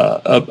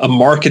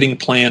marketing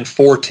plan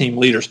for team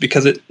leaders,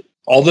 because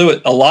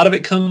although a lot of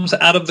it comes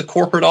out of the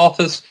corporate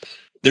office,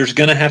 there's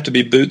going to have to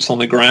be boots on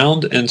the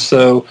ground. And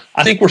so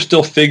I think we're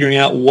still figuring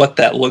out what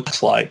that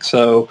looks like.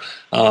 So,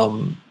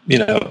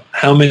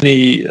 how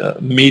many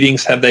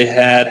meetings have they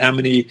had? How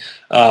many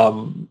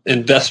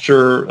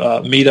investor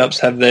meetups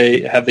have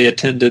they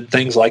attended?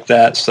 Things like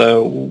that.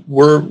 So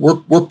we're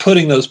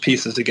putting those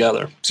pieces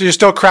together. So you're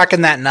still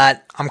cracking that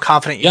nut. I'm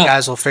confident you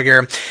guys will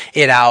figure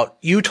it out.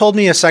 You told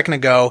me a second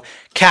ago,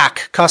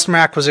 CAC, customer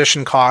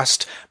acquisition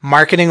cost,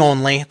 marketing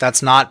only.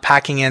 That's not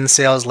packing in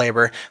sales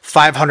labor.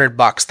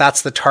 $500.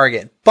 That's the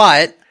target.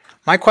 But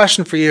my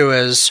question for you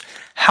is,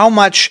 how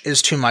much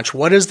is too much?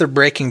 What is the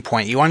breaking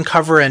point? You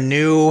uncover a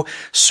new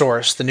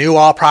source, the new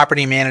all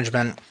property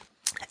management,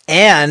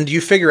 and you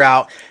figure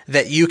out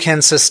that you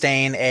can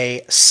sustain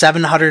a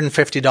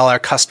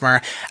 $750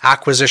 customer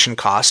acquisition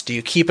cost. Do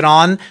you keep it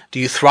on? Do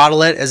you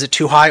throttle it? Is it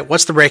too high?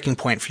 What's the breaking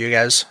point for you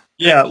guys?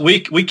 Yeah,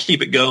 we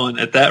keep it going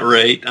at that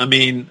rate. I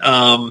mean,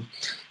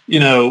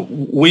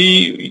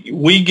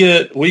 we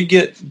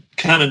get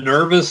kind of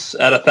nervous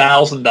at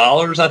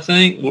 $1,000, I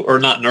think, or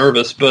not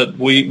nervous, but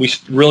we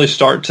really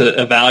start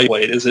to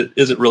evaluate, is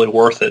it really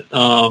worth it?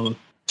 Around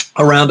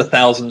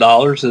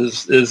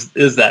 $1,000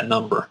 is that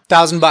number.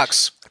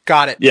 $1,000.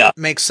 Got it. Yeah.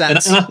 Makes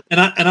sense. And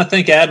I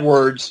think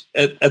AdWords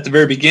at the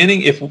very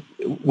beginning, if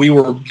we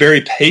were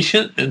very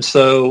patient, and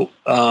so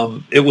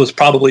it was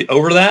probably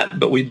over that,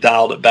 but we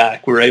dialed it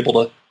back. We were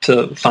able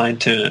to fine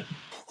tune it.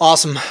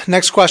 Awesome.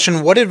 Next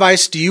question. What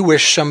advice do you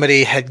wish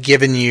somebody had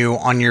given you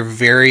on your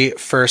very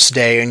first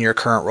day in your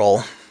current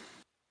role?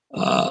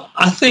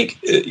 I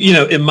think,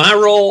 in my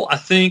role, I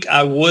think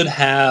I would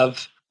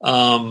have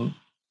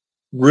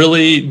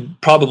really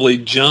probably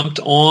jumped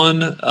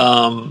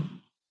on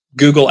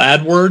Google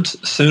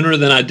AdWords sooner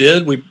than I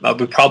did. We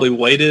probably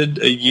waited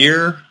a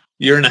year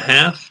and a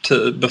half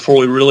before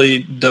we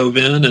really dove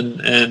in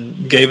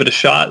and gave it a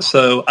shot.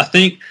 So I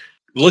think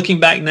looking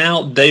back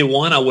now, day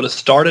one, I would have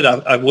started.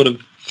 I would have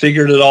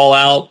figured it all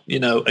out,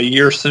 a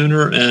year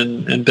sooner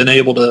and been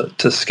able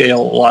to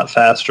scale a lot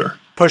faster.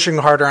 Pushing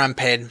harder on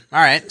paid.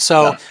 All right.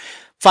 So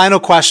final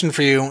question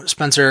for you,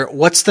 Spencer.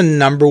 What's the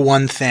number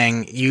one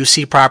thing you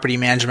see property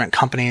management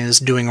companies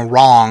doing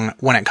wrong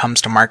when it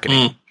comes to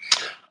marketing?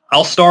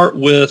 I'll start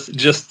with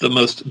just the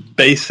most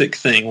basic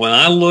thing. When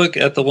I look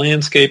at the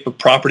landscape of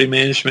property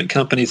management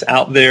companies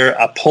out there,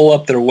 I pull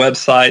up their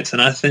websites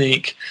and I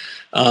think,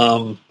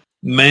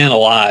 man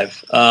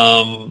alive,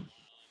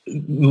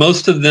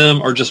 most of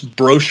them are just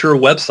brochure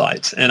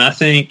websites. And I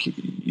think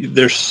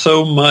there's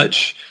so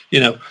much,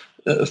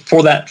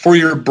 for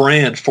your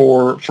brand,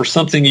 for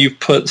something you've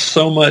put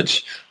so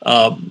much,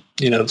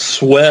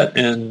 sweat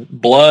and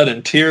blood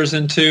and tears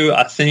into.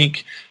 I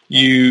think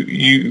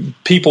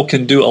people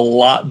can do a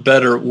lot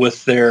better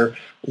with their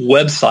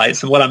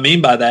websites. And what I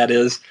mean by that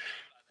is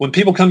when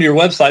people come to your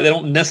website, they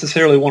don't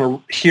necessarily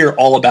want to hear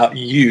all about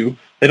you.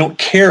 They don't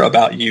care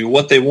about you.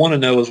 What they want to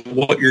know is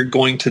what you're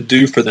going to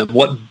do for them.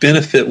 What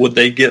benefit would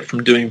they get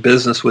from doing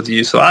business with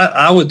you? So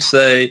I would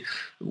say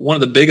one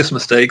of the biggest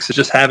mistakes is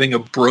just having a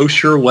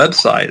brochure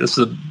website. This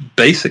is a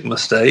basic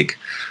mistake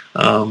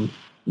that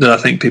I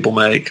think people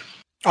make.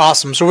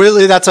 Awesome. So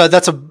really that's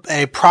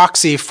a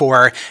proxy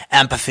for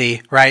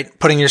empathy, right?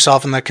 Putting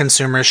yourself in the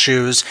consumer's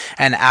shoes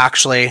and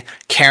actually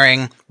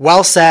caring.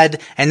 Well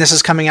said. And this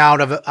is coming out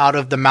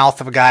of the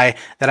mouth of a guy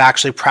that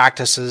actually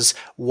practices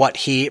what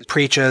he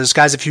preaches.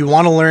 Guys, if you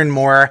want to learn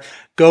more,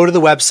 go to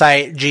the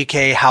website,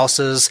 GK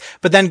Houses,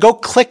 but then go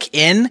click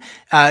in.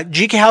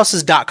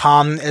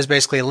 GKhouses.com is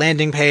basically a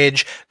landing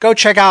page. Go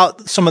check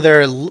out some of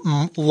their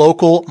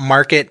local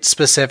market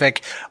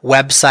specific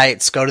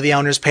websites. Go to the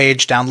owner's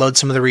page, download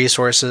some of the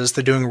resources.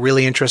 They're doing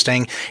really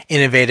interesting,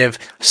 innovative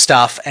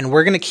stuff. And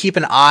we're going to keep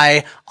an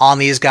eye on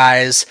these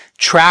guys,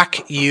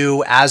 track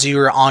you as you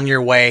are on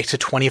your way to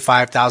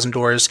 25,000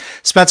 doors.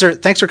 Spencer,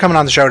 thanks for coming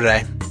on the show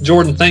today.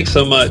 Jordan, thanks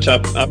so much. I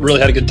really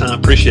had a good time.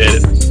 Appreciate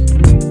it.